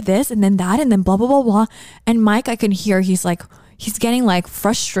did you hear this? And then that, and then blah, blah, blah, blah. And Mike, I can hear, he's getting like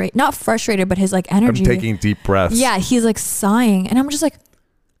frustrated, not frustrated, but his like energy. I'm taking deep breaths. Yeah, he's like sighing. And I'm just like,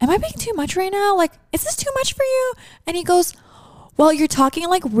 am I being too much right now? Like, is this too much for you? And he goes, well, you're talking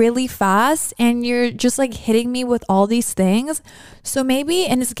like really fast and you're just like hitting me with all these things. So maybe,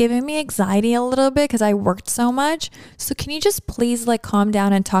 and it's giving me anxiety a little bit because I worked so much. So can you just please like calm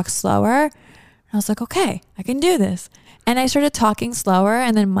down and talk slower? And I was like, okay, I can do this. And I started talking slower,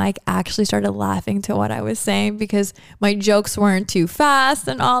 and then Mike actually started laughing to what I was saying because my jokes weren't too fast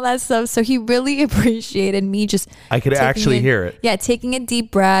and all that stuff. So he really appreciated me just... I could actually hear it. Yeah, taking a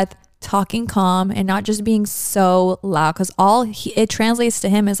deep breath, talking calm, and not just being so loud, because it translates to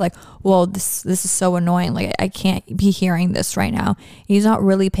him as like, whoa, this is so annoying. Like, I can't be hearing this right now. He's not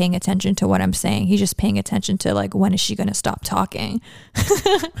really paying attention to what I'm saying. He's just paying attention to like, when is she going to stop talking?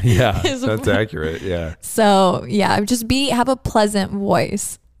 Yeah, that's accurate. Yeah. So yeah, just have a pleasant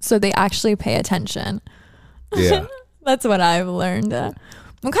voice so they actually pay attention. Yeah. That's what I've learned.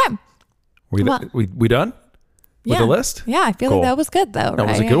 Okay. We done with the list? Yeah, I feel like that was good though. That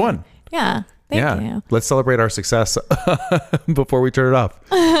was a good one. Yeah. Thank you. Let's celebrate our success before we turn it off.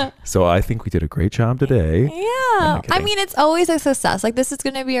 So I think we did a great job today. Yeah. I mean, it's always a success. Like, this is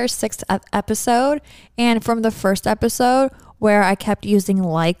going to be our 6th episode. And from the first episode where I kept using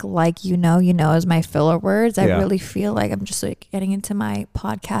like, as my filler words, I really feel like I'm just like getting into my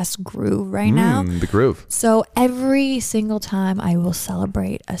podcast groove right now. The groove. So every single time I will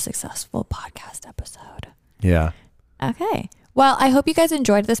celebrate a successful podcast episode. Yeah. Okay. Well, I hope you guys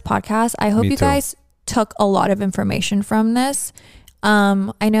enjoyed this podcast. I hope you guys took a lot of information from this.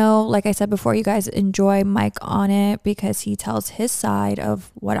 I know, like I said before, you guys enjoy Mike on it because he tells his side of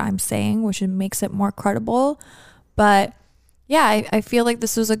what I'm saying, which makes it more credible. But yeah, I feel like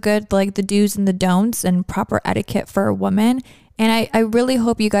this was a good, like, the do's and the don'ts and proper etiquette for a woman. And I really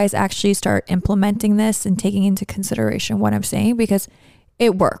hope you guys actually start implementing this and taking into consideration what I'm saying, because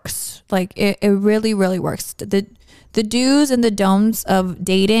it works. Like, it really, really works. The do's and the don'ts of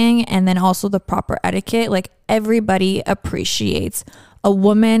dating, and then also the proper etiquette, like, everybody appreciates a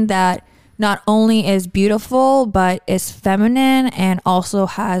woman that not only is beautiful, but is feminine and also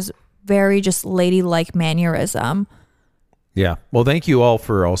has very just ladylike mannerism. Yeah. Well, thank you all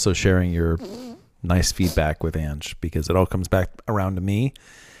for also sharing your nice feedback with Ange, because it all comes back around to me.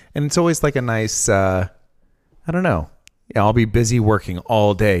 And it's always like a nice, I don't know. Yeah, I'll be busy working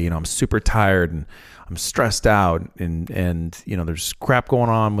all day. You know, I'm super tired and I'm stressed out, and you know, there's crap going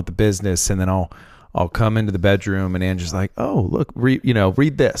on with the business. And then I'll come into the bedroom and Angie's like, oh, look,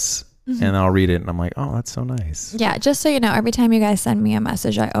 read this. Mm-hmm. And I'll read it and I'm like, oh, that's so nice. Yeah. Just so you know, every time you guys send me a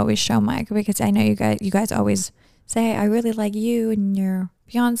message, I always show Mike, because I know you guys always say, I really like you and your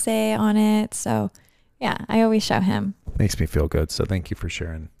fiance on it. So yeah, I always show him. Makes me feel good. So thank you for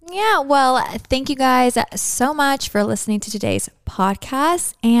sharing. Yeah, well, thank you guys so much for listening to today's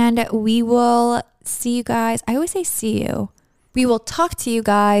podcast. And we will see you guys. I always say see you. We will talk to you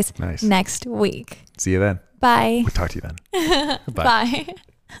guys next week. See you then. Bye. We'll talk to you then. Bye.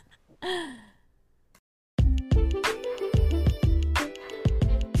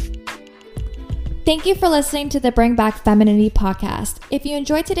 Thank you for listening to the Bring Back Femininity podcast. If you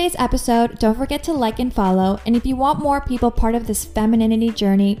enjoyed today's episode, don't forget to like and follow. And if you want more people part of this femininity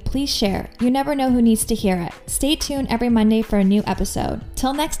journey, please share. You never know who needs to hear it. Stay tuned every Monday for a new episode.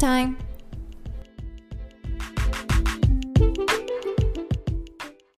 Till next time.